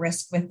that are at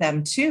risk with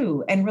them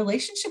too. And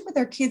relationship with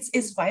our kids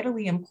is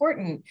vitally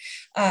important.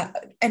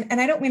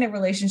 And I don't mean a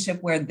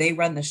relationship where they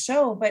run the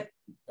show, but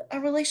a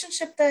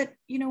relationship that,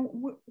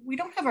 we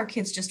don't have our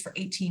kids just for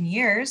 18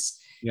 years.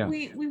 Yeah.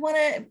 We want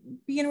to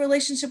be in a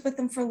relationship with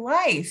them for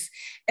life.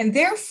 And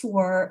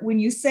therefore, when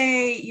you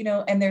say,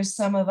 and there's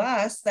some of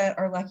us that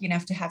are lucky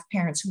enough to have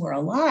parents who are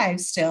alive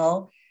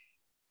still,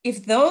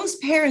 if those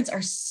parents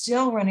are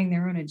still running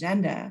their own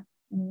agenda,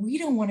 we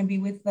don't want to be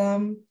with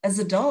them as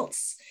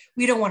adults.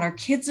 We don't want our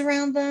kids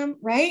around them,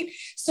 right?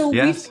 So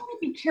we've got to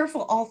be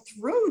careful all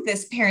through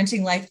this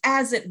parenting life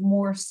as it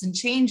morphs and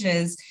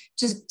changes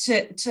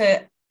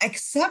to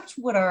accept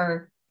what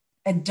our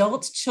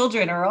adult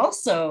children are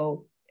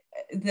also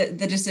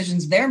the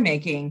decisions they're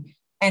making,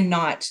 and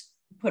not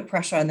put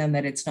pressure on them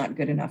that it's not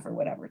good enough or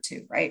whatever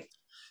too, right?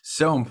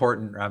 So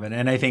important, Robin.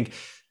 And I think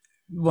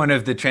one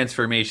of the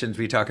transformations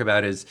we talk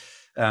about is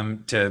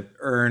to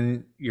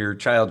earn your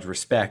child's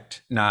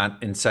respect,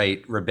 not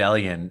incite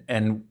rebellion.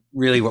 And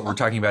really what we're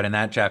talking about in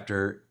that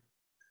chapter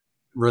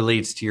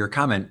relates to your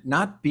comment,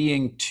 not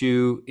being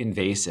too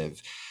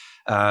invasive.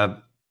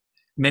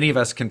 Many of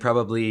us can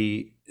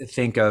probably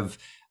think of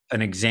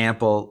an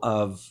example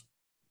of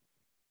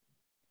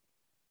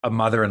a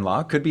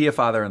mother-in-law, could be a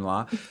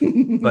father-in-law,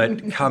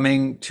 but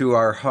coming to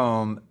our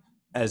home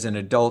as an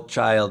adult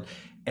child,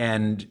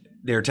 and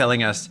they're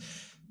telling us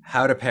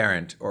how to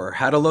parent, or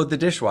how to load the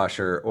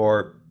dishwasher,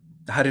 or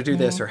how to do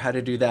this or how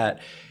to do that.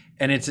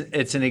 And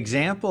it's an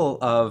example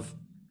of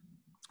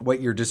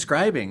what you're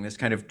describing, this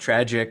kind of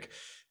tragic,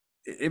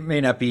 it may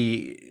not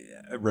be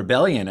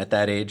rebellion at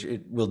that age,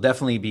 it will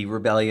definitely be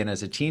rebellion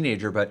as a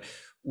teenager, but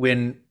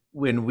when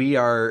we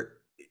are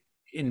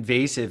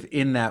invasive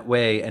in that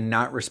way and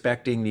not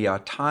respecting the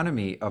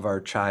autonomy of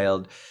our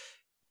child,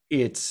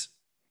 it's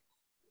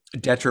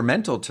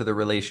detrimental to the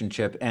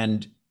relationship.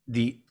 And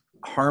the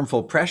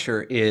harmful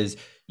pressure is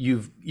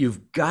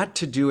you've got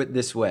to do it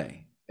this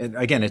way. And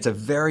again, it's a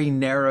very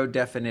narrow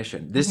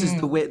definition. This is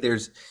the way.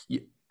 There's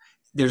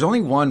only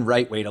one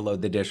right way to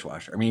load the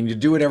dishwasher. I mean, you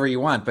do whatever you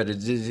want, but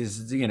it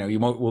is,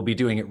 we'll be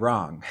doing it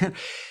wrong.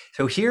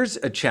 So here's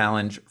a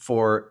challenge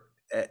for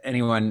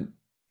anyone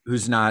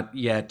who's not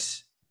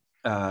yet,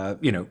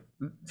 we're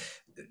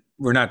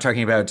not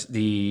talking about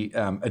the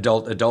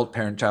adult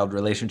parent-child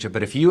relationship,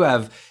 but if you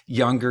have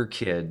younger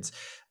kids,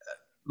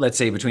 let's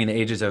say between the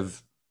ages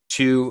of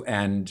 2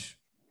 and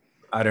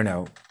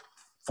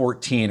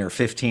 14 or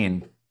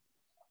 15,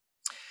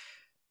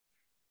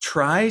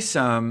 try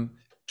some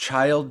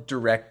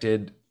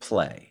child-directed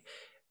play.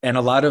 And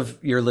a lot of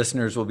your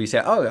listeners will be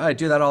saying, oh, I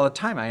do that all the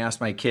time. I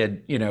ask my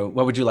kid,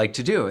 what would you like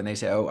to do? And they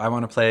say, oh, I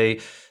want to play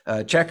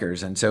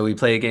checkers. And so we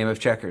play a game of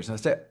checkers. And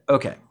I say,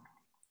 okay.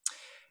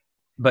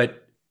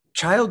 But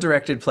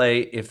child-directed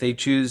play, if they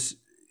choose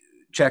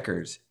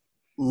checkers,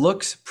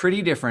 looks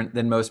pretty different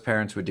than most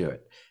parents would do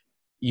it.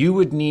 You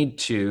would need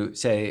to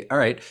say, all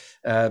right,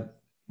 where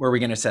are we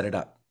going to set it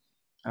up?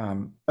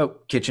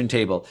 Kitchen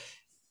table.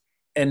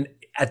 And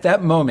at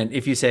that moment,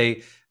 if you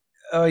say,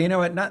 oh, you know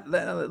what,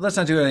 let's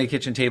not do it on a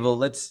kitchen table.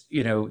 Let's,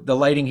 the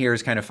lighting here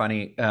is kind of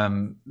funny.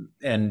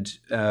 And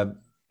I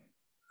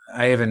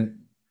haven't,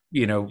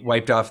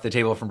 wiped off the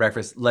table from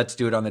breakfast. Let's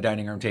do it on the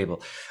dining room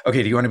table.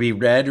 Okay. Do you want to be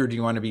red or do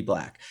you want to be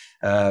black?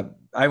 I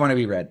want to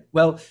be red.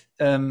 Well,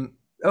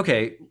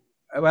 okay.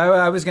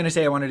 I was going to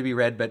say I wanted to be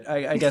red, but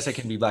I guess I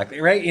can be black,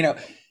 right?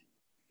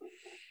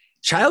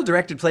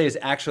 Child-directed play is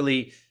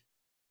actually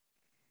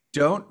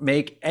don't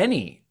make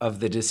any of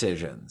the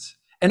decisions.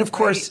 And of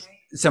course,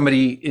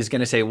 somebody is going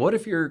to say, what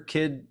if your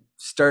kid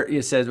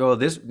says, well,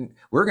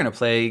 we're going to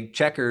play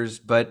checkers,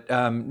 but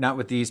not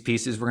with these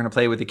pieces. We're going to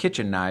play with the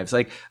kitchen knives.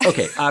 Like,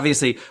 okay,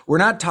 obviously, we're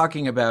not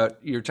talking about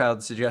your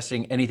child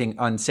suggesting anything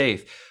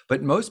unsafe,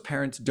 but most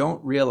parents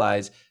don't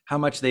realize how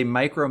much they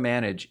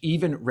micromanage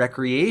even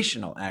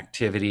recreational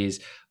activities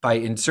by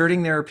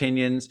inserting their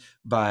opinions,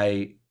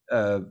 by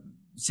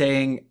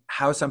saying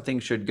how something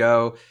should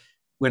go.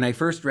 When I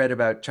first read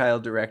about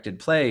child-directed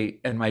play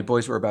and my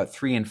boys were about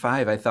 3 and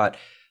 5, I thought,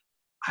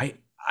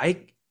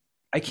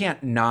 I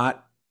can't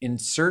not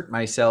insert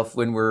myself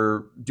when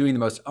we're doing the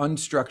most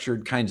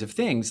unstructured kinds of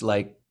things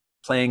like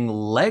playing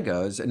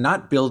Legos and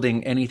not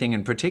building anything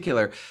in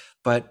particular.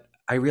 But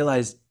I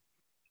realized,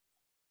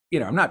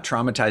 I'm not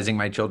traumatizing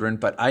my children,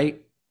 but I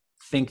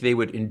think they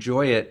would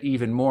enjoy it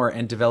even more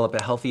and develop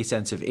a healthy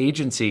sense of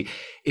agency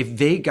if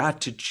they got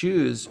to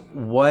choose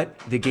what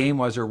the game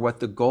was or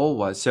what the goal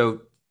was.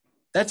 So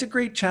that's a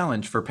great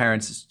challenge for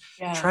parents.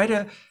 Yeah. Try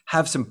to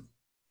have some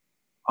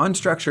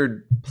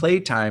unstructured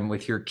playtime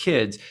with your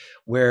kids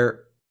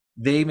where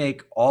they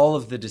make all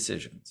of the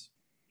decisions.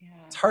 Yeah.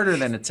 It's harder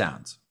than it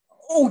sounds.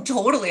 Oh,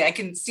 totally. I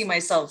can see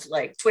myself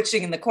like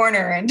twitching in the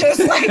corner and just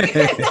like, do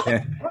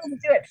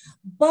it.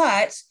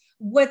 But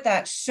what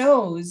that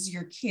shows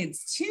your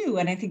kids too,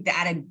 and I think the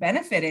added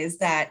benefit is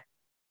that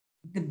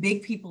the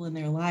big people in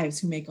their lives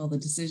who make all the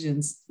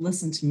decisions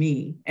listen to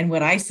me. And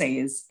what I say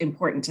is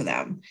important to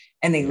them.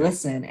 And they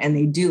listen and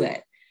they do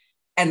it.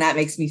 And that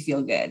makes me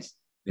feel good.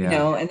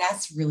 Yeah. and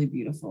that's really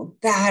beautiful.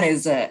 That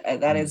is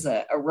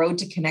a road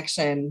to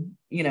connection,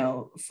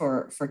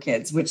 for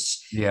kids, which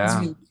is Yeah.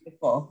 really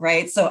beautiful,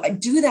 right? So I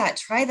do that,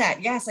 try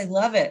that. Yes, I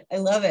love it. I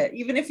love it.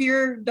 Even if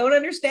you don't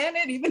understand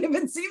it, even if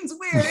it seems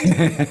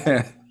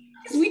weird.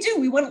 Because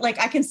we want, like,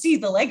 I can see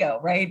the Lego,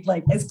 right?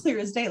 Like, as clear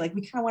as day. Like,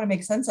 we kind of want to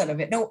make sense out of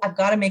it. No, I've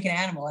got to make an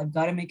animal. I've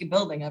got to make a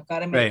building. I've got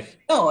to make, Right.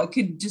 no, I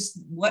could just,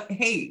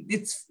 hey,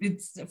 it's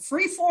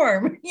free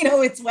form,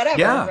 it's whatever,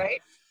 Yeah. right?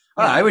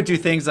 I Yeah. would do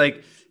things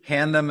like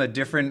hand them a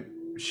different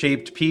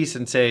shaped piece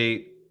and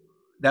say,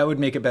 that would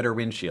make a better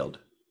windshield.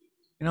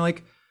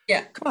 Like,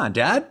 Yeah. come on,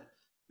 Dad.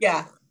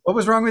 Yeah. What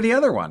was wrong with the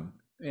other one?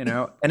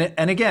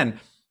 And again,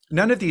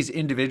 none of these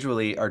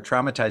individually are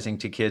traumatizing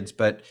to kids,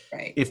 but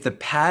Right. if the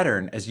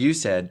pattern, as you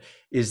said,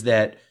 is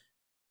that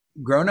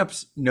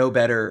grown-ups know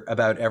better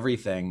about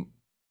everything,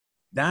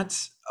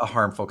 that's a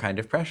harmful kind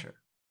of pressure.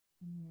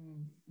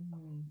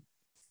 Mm-hmm.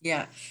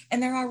 Yeah.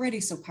 And they're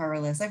already so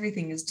powerless.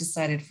 Everything is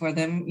decided for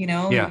them,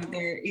 Yeah.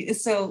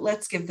 so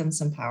let's give them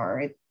some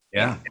power. Yeah.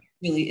 Yeah.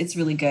 It's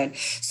really good.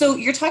 So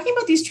you're talking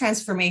about these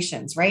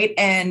transformations, right?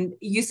 And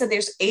you said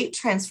there's 8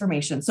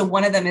 transformations. So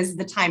one of them is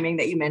the timing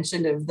that you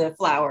mentioned of the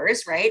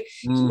flowers, right?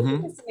 Can you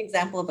give us an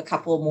example of a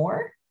couple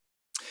more?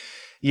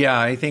 Yeah,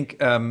 I think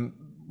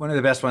one of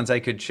the best ones I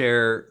could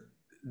share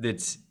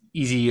that's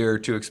easier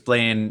to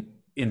explain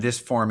in this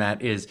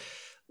format is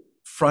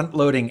front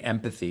loading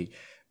empathy.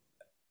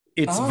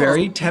 It's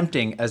very Oh,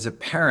 tempting as a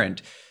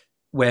parent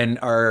when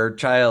our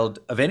child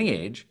of any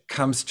age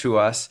comes to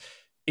us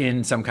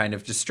in some kind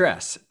of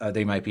distress.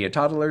 They might be a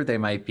toddler, they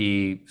might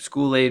be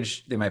school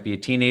age, they might be a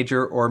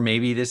teenager, or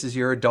maybe this is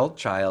your adult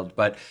child,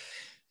 but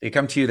they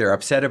come to you, they're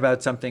upset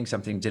about something,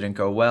 something didn't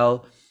go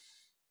well.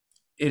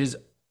 It is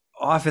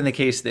often the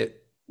case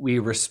that we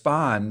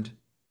respond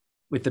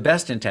with the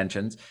best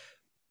intentions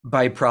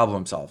by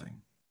problem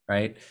solving,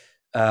 right?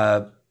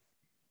 Uh,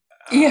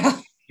 yeah.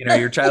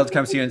 your child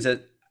comes to you and says,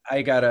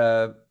 I got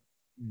a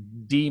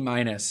D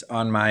minus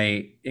on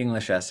my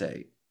English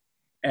essay.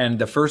 And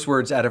the first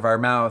words out of our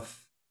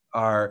mouth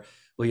are,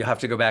 well, you'll have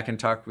to go back and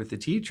talk with the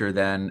teacher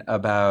then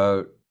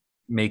about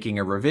making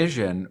a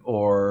revision,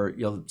 or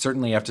you'll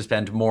certainly have to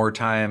spend more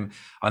time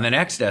on the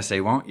next essay,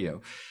 won't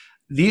you?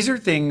 These are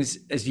things,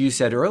 as you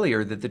said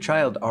earlier, that the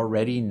child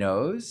already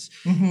knows,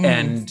 Mm-hmm.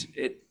 and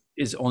it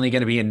is only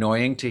going to be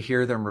annoying to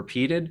hear them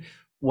repeated.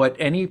 What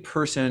any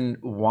person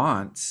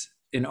wants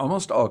in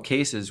almost all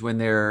cases when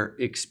they're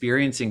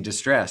experiencing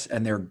distress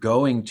and they're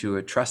going to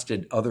a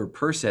trusted other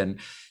person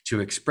to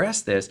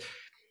express this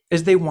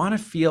is they want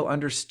to feel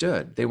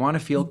understood. They want to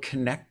feel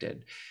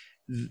connected.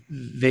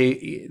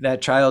 That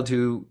child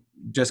who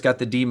just got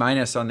the D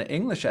minus on the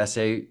English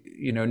essay,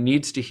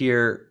 needs to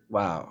hear,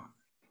 wow,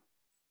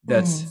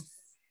 Mm-hmm.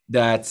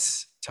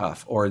 that's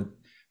tough, or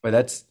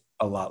that's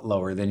a lot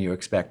lower than you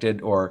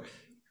expected, or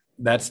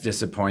that's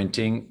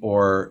disappointing,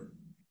 or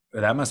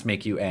that must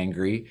make you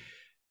angry,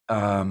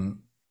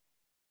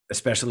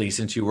 especially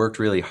since you worked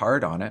really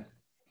hard on it.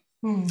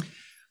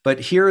 But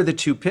here are the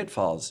 2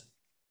 pitfalls.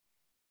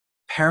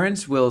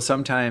 Parents will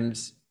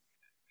sometimes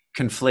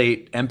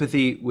conflate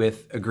empathy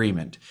with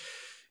agreement.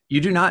 You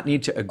do not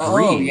need to Oh,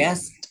 agree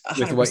yes.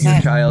 with what your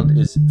 100%. child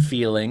is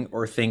feeling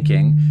or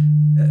thinking,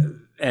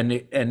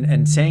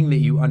 and saying that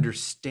you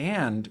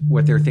understand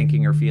what they're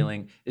thinking or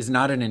feeling is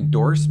not an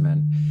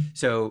endorsement.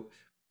 So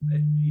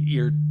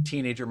your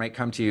teenager might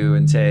come to you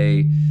and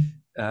say,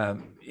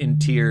 in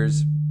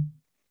tears,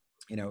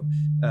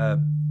 uh,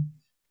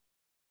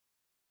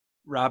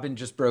 Robin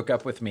just broke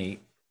up with me.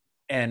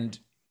 And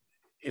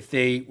if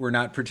they were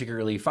not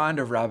particularly fond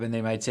of Robin,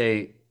 they might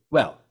say,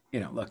 well,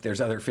 look,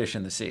 there's other fish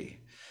in the sea.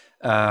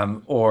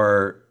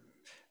 Or,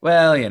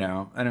 well,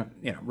 I don't,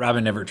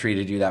 Robin never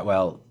treated you that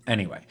well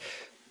anyway.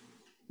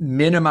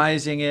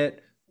 Minimizing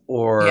it,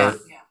 Yeah.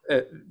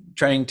 or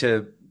trying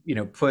to,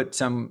 put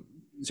some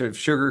sort of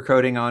sugar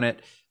coating on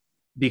it,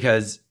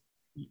 because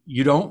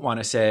you don't want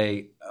to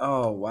say,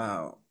 oh,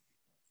 wow,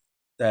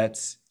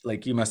 that's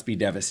like, you must be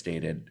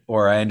devastated,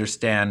 or I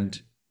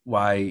understand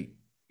why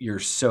you're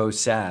so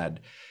sad.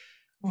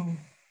 Mm.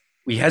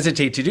 We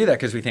hesitate to do that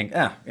because we think,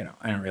 I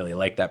don't really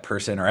like that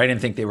person, or I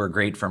didn't think they were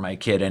great for my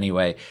kid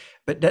anyway.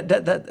 But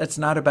that's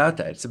not about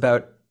that. It's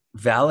about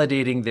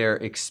validating their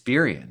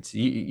experience.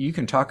 You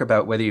can talk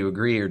about whether you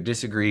agree or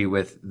disagree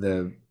with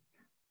the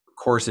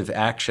course of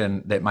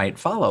action that might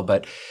follow,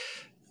 but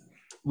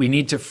we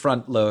need to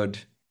front load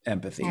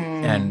empathy.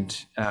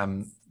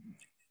 Mm.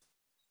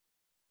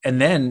 And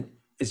then,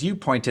 as you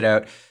pointed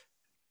out,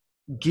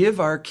 give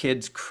our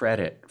kids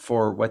credit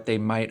for what they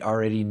might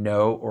already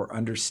know or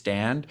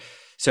understand.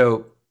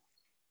 So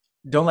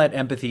don't let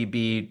empathy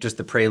be just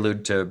the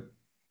prelude to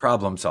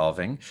problem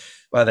solving.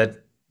 Well,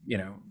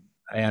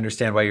 I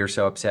understand why you're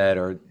so upset,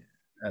 or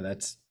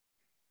that's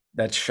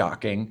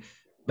shocking,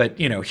 but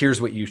here's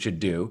what you should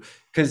do,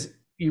 because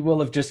you will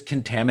have just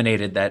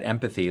contaminated that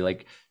empathy.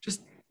 Like,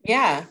 just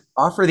Yeah.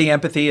 offer the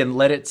empathy and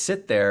let it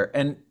sit there.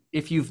 And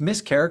if you've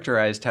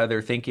mischaracterized how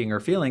they're thinking or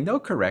feeling, they'll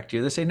correct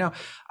you. They say, no,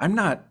 I'm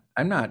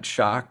not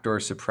shocked or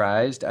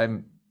surprised.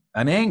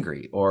 I'm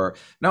angry, or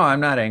no, I'm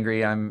not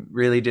angry, I'm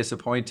really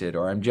disappointed,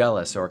 or I'm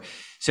jealous. Or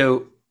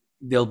so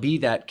there'll be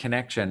that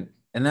connection.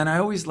 And then I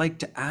always like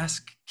to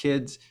ask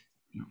kids,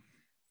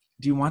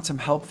 do you want some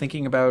help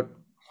thinking about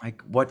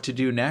like what to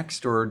do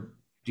next, or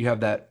do you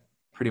have that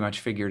pretty much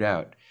figured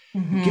out?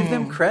 Give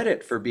them Mm-hmm.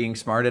 credit for being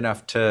smart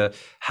enough to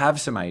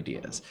have some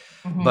ideas.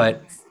 Mm-hmm.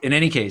 But in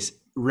any case,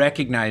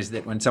 recognize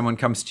that when someone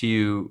comes to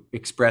you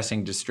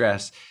expressing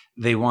distress,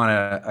 they want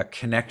a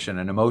connection,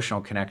 an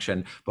emotional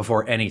connection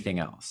before anything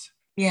else.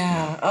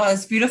 Yeah. Oh,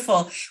 it's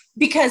beautiful.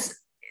 Because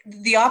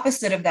the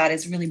opposite of that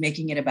is really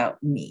making it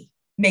about me,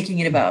 making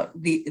it about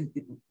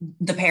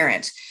the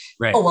parent. Oh,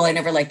 Right. well, I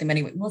never liked them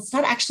anyway. Well, it's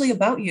not actually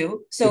about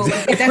you. So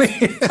that's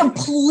Exactly.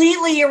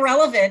 completely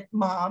irrelevant,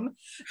 mom.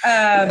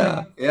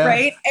 Yeah. Yeah.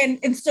 Right.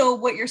 And so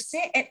what you're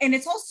saying, and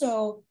it's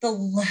also the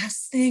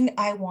last thing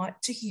I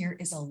want to hear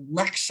is a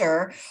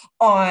lecture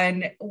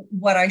on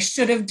what I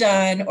should have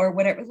done or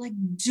whatever. Like,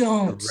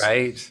 don't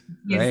Right.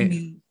 give Right.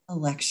 me a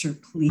lecture,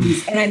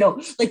 please. And I know,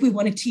 like, we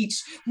want to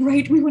teach,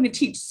 right? We want to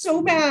teach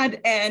so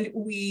bad, and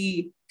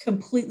we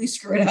completely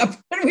screw it up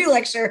when we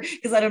lecture,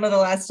 because I don't know the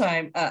last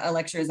time a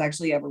lecture has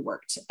actually ever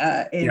worked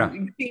Yeah.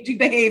 in changing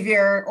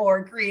behavior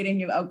or creating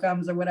new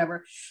outcomes or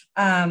whatever.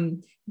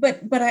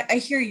 But I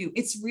hear you.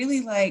 It's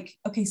really like,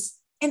 okay,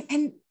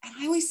 and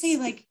I always say,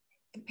 like,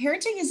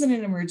 parenting isn't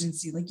an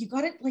emergency. Like, you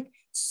got to, like,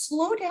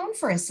 slow down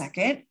for a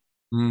second,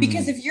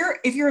 because Mm.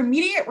 if your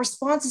immediate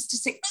response is to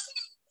say,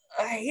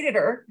 I hated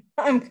her,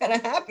 I'm kind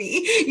of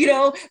happy,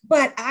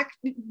 but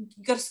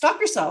you got to stop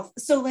yourself.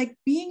 So, like,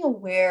 being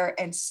aware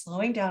and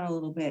slowing down a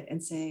little bit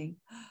and saying,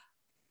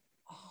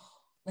 oh,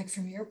 like,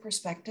 from your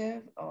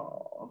perspective,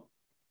 oh,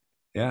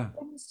 Yeah.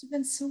 that must have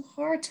been so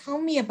hard. Tell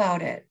me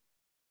about it.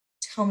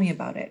 Tell me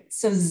about it.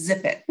 So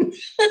zip it.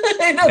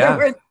 In other Yeah.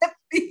 words,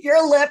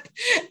 your lip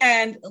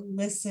and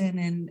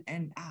listen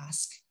and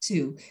ask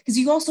too. Because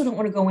you also don't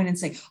want to go in and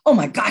say, oh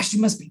my gosh,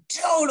 you must be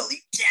totally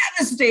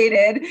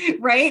devastated,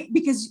 right?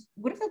 Because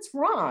what if that's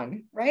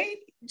wrong, right?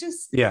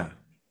 Just Yeah.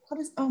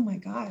 oh my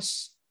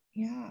gosh.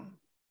 Yeah.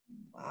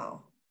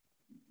 Wow.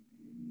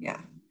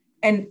 Yeah.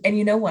 And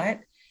you know what?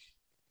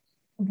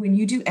 When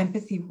you do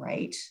empathy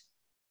right,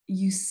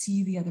 you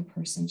see the other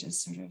person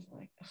just sort of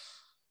like, oh,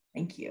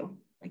 thank you.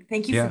 Like,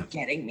 thank you for Yeah.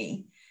 getting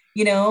me,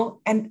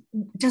 and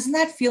doesn't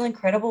that feel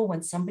incredible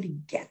when somebody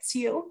gets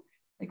you,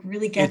 like,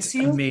 really It's gets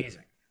you?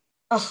 amazing.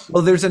 Oh,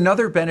 Well, there's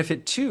another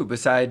benefit too,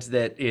 besides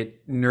that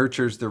it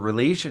nurtures the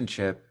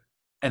relationship,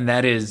 and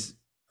that is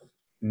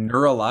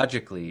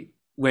neurologically,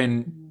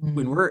 when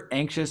mm, we're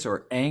anxious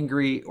or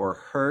angry or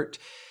hurt,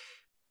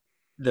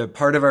 the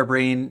part of our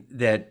brain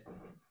that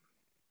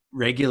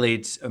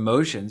regulates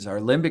emotions, our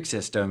limbic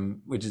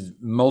system, which is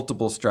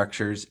multiple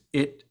structures,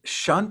 it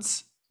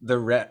shunts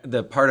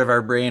the part of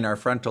our brain, our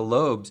frontal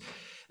lobes,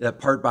 that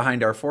part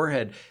behind our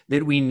forehead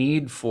that we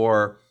need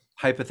for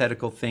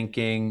hypothetical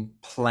thinking,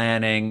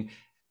 planning,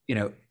 you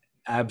know,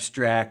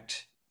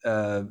 abstract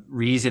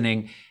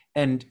reasoning,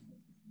 and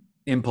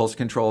impulse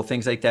control,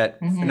 things like that.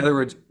 In mm-hmm. other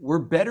words, we're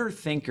better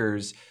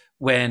thinkers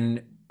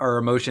when our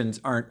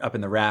emotions aren't up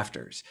in the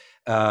rafters.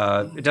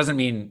 It doesn't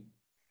mean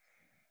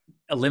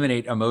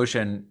eliminate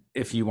emotion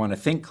if you want to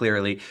think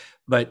clearly,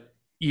 but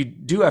you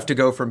do have to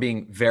go from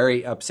being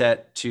very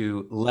upset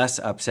to less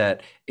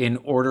upset in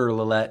order to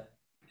let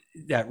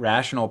that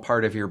rational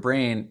part of your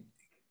brain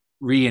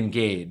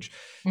re-engage.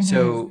 Mm-hmm.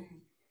 So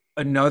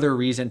another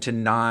reason to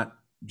not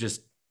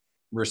just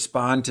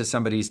respond to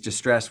somebody's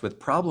distress with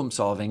problem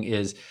solving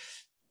is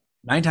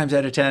 9 times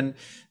out of 10,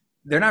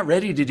 they're not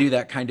ready to do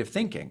that kind of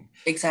thinking.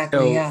 Exactly.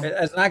 So Yeah.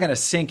 it's not going to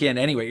sink in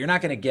anyway. You're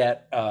not going to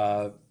get,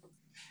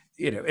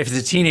 if it's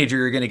a teenager,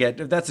 you're going to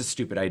get, that's a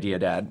stupid idea,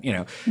 Dad.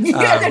 Yeah,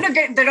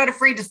 they're not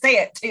afraid to say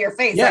it to your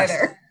face Yes.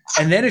 either.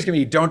 And then it's going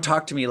to be, don't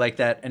talk to me like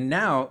that. And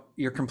now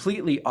you're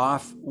completely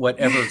off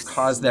whatever Yes.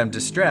 caused them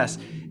distress.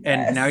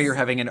 And now you're Yes.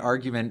 having an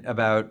argument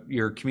about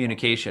your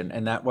communication.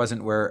 And that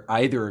wasn't where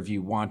either of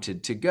you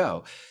wanted to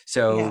go. Yeah.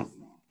 So,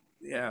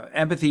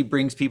 empathy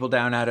brings people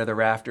down out of the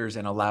rafters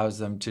and allows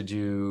them to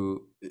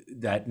do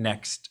that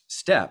next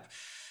step.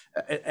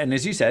 And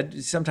as you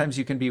said, sometimes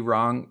you can be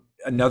wrong.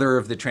 Another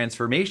of the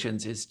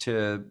transformations is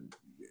to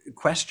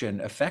question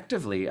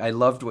effectively. I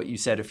loved what you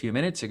said a few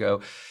minutes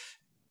ago.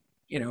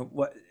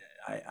 What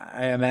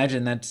I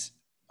imagine that's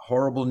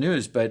horrible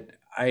news, but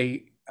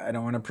I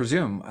don't want to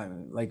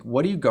presume. Like,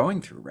 what are you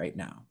going through right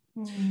now?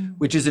 Mm.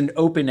 Which is an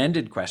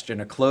open-ended question.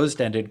 A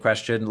closed-ended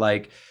question,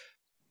 like,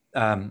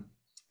 um,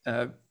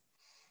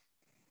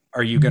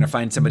 are you going to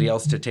find somebody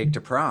else to take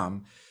to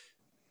prom,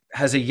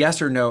 has a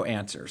yes or no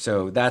answer.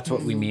 So that's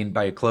what we Mm. mean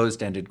by a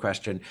closed-ended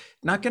question.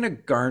 Not going to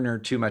garner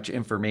too much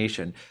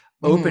information.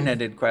 Mm.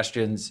 Open-ended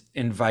questions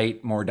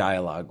invite more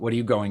dialogue. What are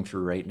you going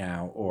through right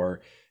now?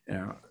 Or,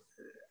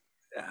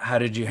 how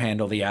did you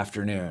handle the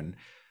afternoon?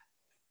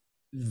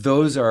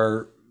 Those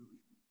are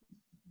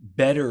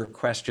better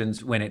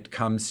questions when it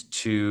comes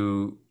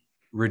to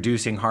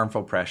reducing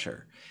harmful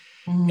pressure.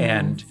 Mm.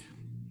 And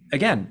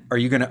again, are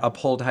you going to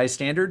uphold high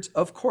standards?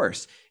 Of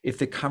course. If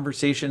the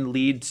conversation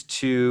leads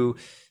to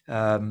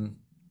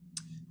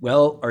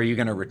well, are you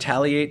going to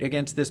retaliate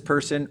against this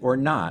person or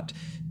not?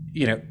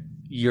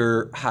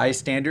 Your high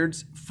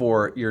standards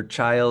for your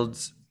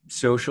child's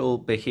social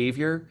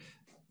behavior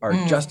are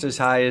just as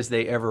high as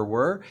they ever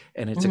were.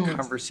 And it's a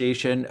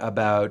conversation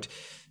about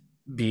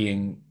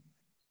being,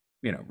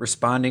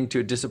 responding to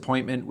a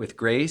disappointment with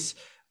grace,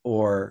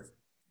 or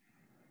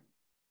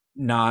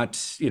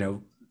not,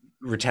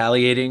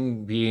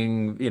 retaliating,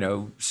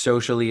 being,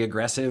 socially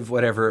aggressive,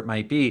 whatever it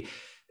might be.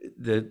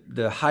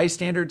 The high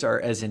standards are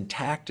as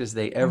intact as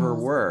they ever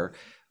were.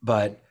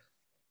 But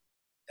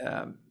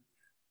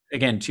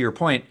again, to your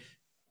point,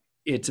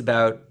 it's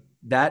about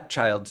that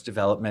child's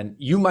development.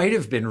 You might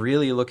have been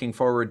really looking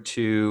forward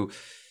to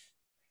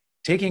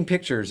taking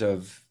pictures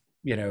of,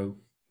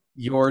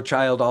 your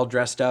child all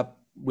dressed up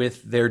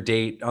with their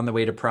date on the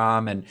way to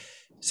prom. And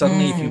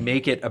suddenly if you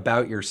make it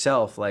about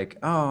yourself, like,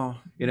 oh,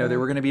 there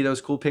were going to be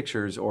those cool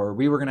pictures, or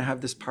we were going to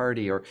have this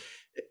party, or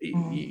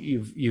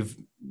you've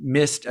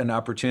missed an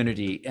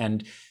opportunity.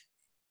 And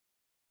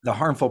the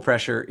harmful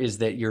pressure is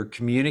that you're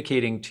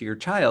communicating to your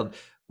child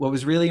what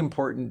was really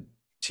important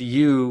to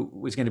you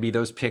was going to be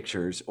those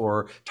pictures,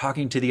 or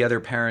talking to the other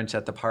parents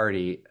at the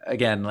party.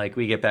 Again, like,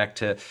 we get back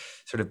to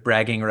sort of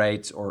bragging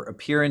rights or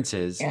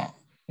appearances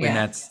when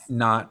that's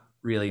not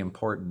really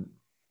important.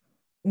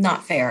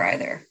 Not fair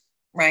either,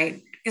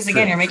 right? Because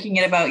again, you're making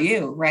it about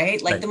you, right?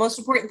 Like the most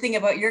important thing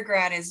about your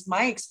grad is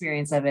my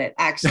experience of it,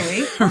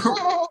 actually.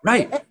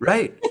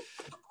 Right.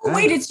 Oh,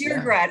 wait, it's your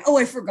grad. Oh,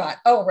 I forgot.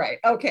 Oh, right.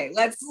 Okay.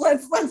 Let's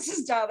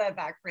just dial that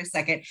back for a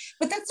second.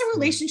 But that's a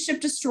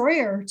relationship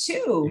destroyer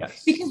too,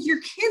 because your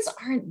kids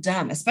aren't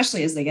dumb,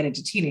 especially as they get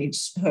into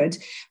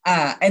teenagehood,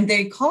 and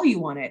they call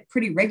you on it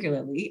pretty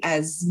regularly,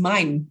 as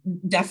mine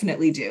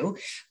definitely do.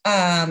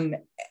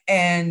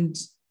 And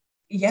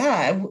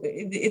yeah,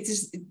 it's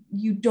just,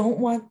 you don't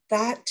want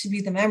that to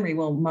be the memory.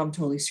 Well, mom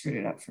totally screwed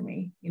it up for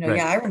me.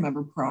 Yeah, I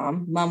remember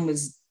prom. Mom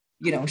was,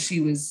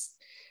 she was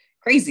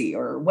crazy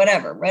or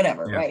whatever,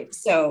 right?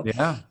 So,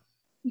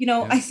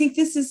 I think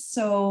this is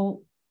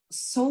so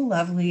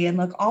lovely. And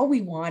look, all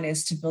we want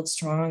is to build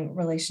strong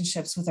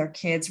relationships with our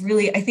kids.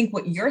 Really, I think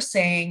what you're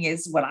saying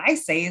is what I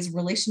say is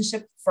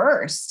relationship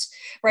first,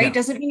 right? Yeah.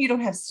 Doesn't mean you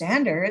don't have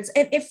standards.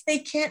 And if they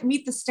can't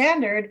meet the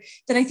standard,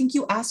 then I think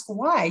you ask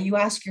why. You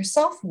ask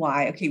yourself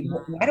why. Okay,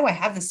 why do I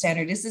have the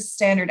standard? Is this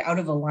standard out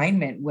of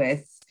alignment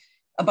with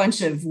a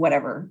bunch of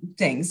whatever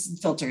things,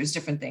 filters,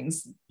 different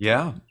things?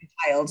 Yeah.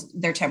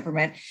 Their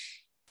temperament.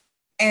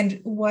 And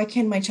why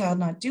can my child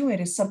not do it?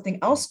 Is something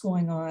else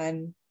going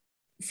on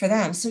for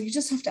them? So you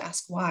just have to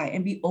ask why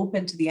and be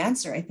open to the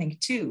answer, I think,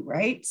 too,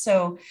 right?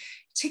 So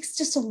it takes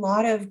just a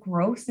lot of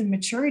growth and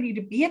maturity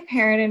to be a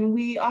parent. And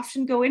we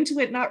often go into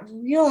it not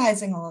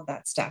realizing all of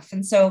that stuff.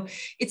 And so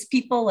it's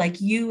people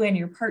like you and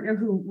your partner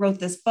who wrote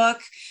this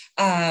book,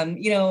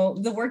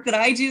 the work that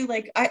I do,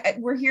 like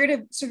we're here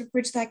to sort of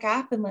bridge that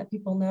gap and let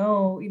people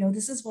know,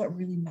 this is what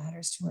really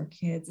matters to our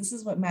kids. This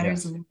is what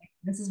matters. Yes.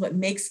 This is what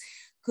makes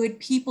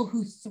good people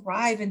who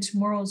thrive in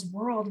tomorrow's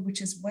world,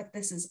 which is what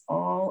this is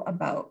all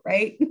about,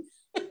 right?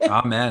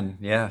 Amen.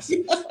 Yes.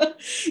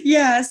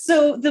 Yeah.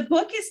 So the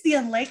book is The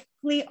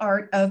Unlikely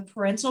Art of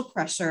Parental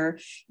Pressure.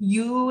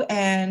 You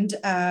and,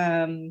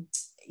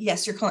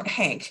 yes, you're calling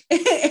Hank.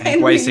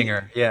 Hank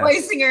Weisinger. Yeah.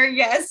 Weisinger.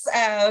 Yes.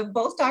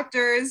 Both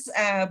doctors,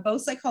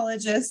 both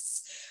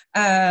psychologists,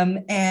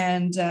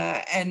 and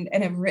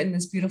have written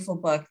this beautiful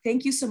book.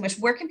 Thank you so much.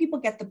 Where can people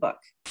get the book?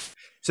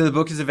 So the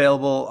book is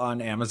available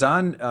on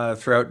Amazon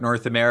throughout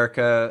North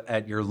America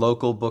at your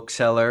local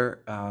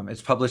bookseller.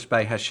 It's published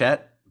by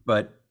Hachette,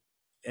 but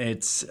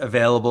it's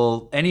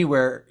available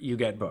anywhere you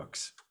get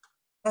books.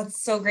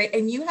 That's so great.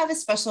 And you have a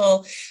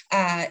special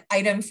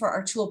item for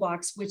our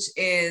toolbox, which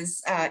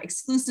is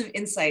exclusive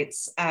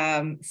insights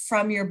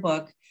from your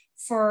book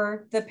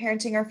for the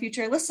Parenting Our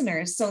Future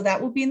listeners. So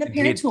that will be in the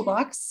Parent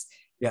Toolbox.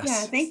 Yes.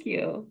 Yeah, thank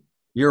you.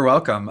 You're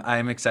welcome.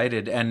 I'm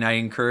excited. And I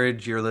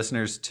encourage your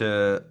listeners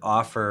to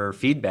offer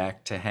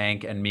feedback to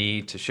Hank and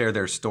me, to share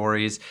their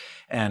stories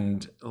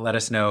and let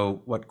us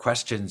know what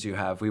questions you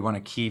have. We want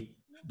to keep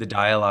the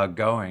dialogue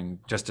going,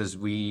 just as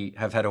we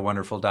have had a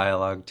wonderful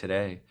dialogue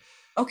today.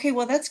 Okay,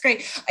 well, that's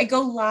great. I go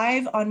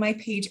live on my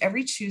page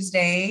every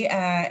Tuesday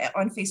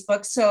on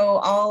Facebook. So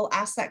I'll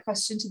ask that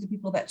question to the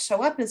people that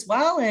show up as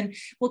well. And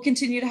we'll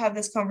continue to have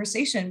this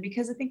conversation,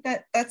 because I think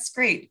that that's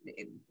great.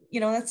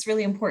 That's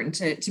really important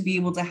to be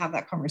able to have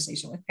that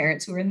conversation with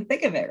parents who are in the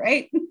thick of it,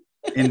 right?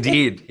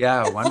 Indeed.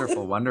 Yeah.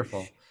 Wonderful.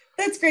 Wonderful.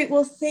 That's great.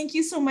 Well, thank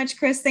you so much,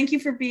 Chris. Thank you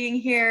for being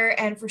here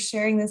and for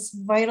sharing this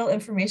vital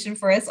information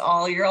for us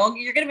all. You're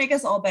going to make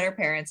us all better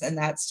parents. And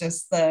that's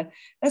just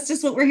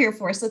what we're here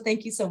for. So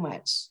thank you so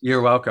much.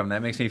 You're welcome.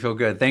 That makes me feel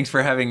good. Thanks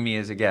for having me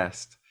as a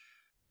guest.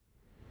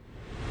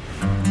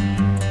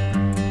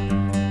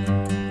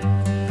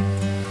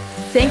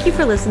 Thank you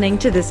for listening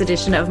to this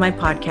edition of my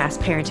podcast,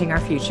 Parenting Our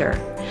Future.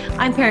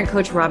 I'm parent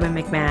coach Robin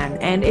McMahon,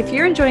 and if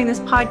you're enjoying this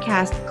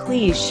podcast,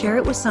 please share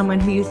it with someone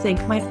who you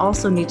think might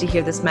also need to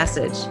hear this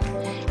message.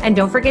 And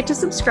don't forget to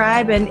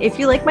subscribe, and if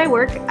you like my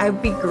work, I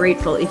would be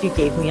grateful if you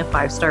gave me a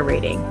 5-star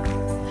rating.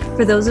 For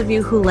For those of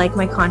you who like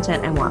my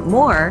content and want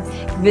more,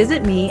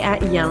 visit me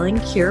at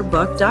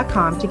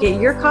yellingcurebook.com to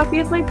get your copy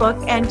of my book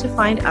and to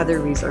find other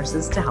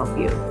resources to help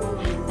you.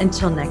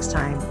 Until next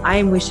time, I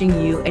am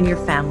wishing you and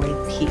your family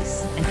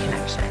peace and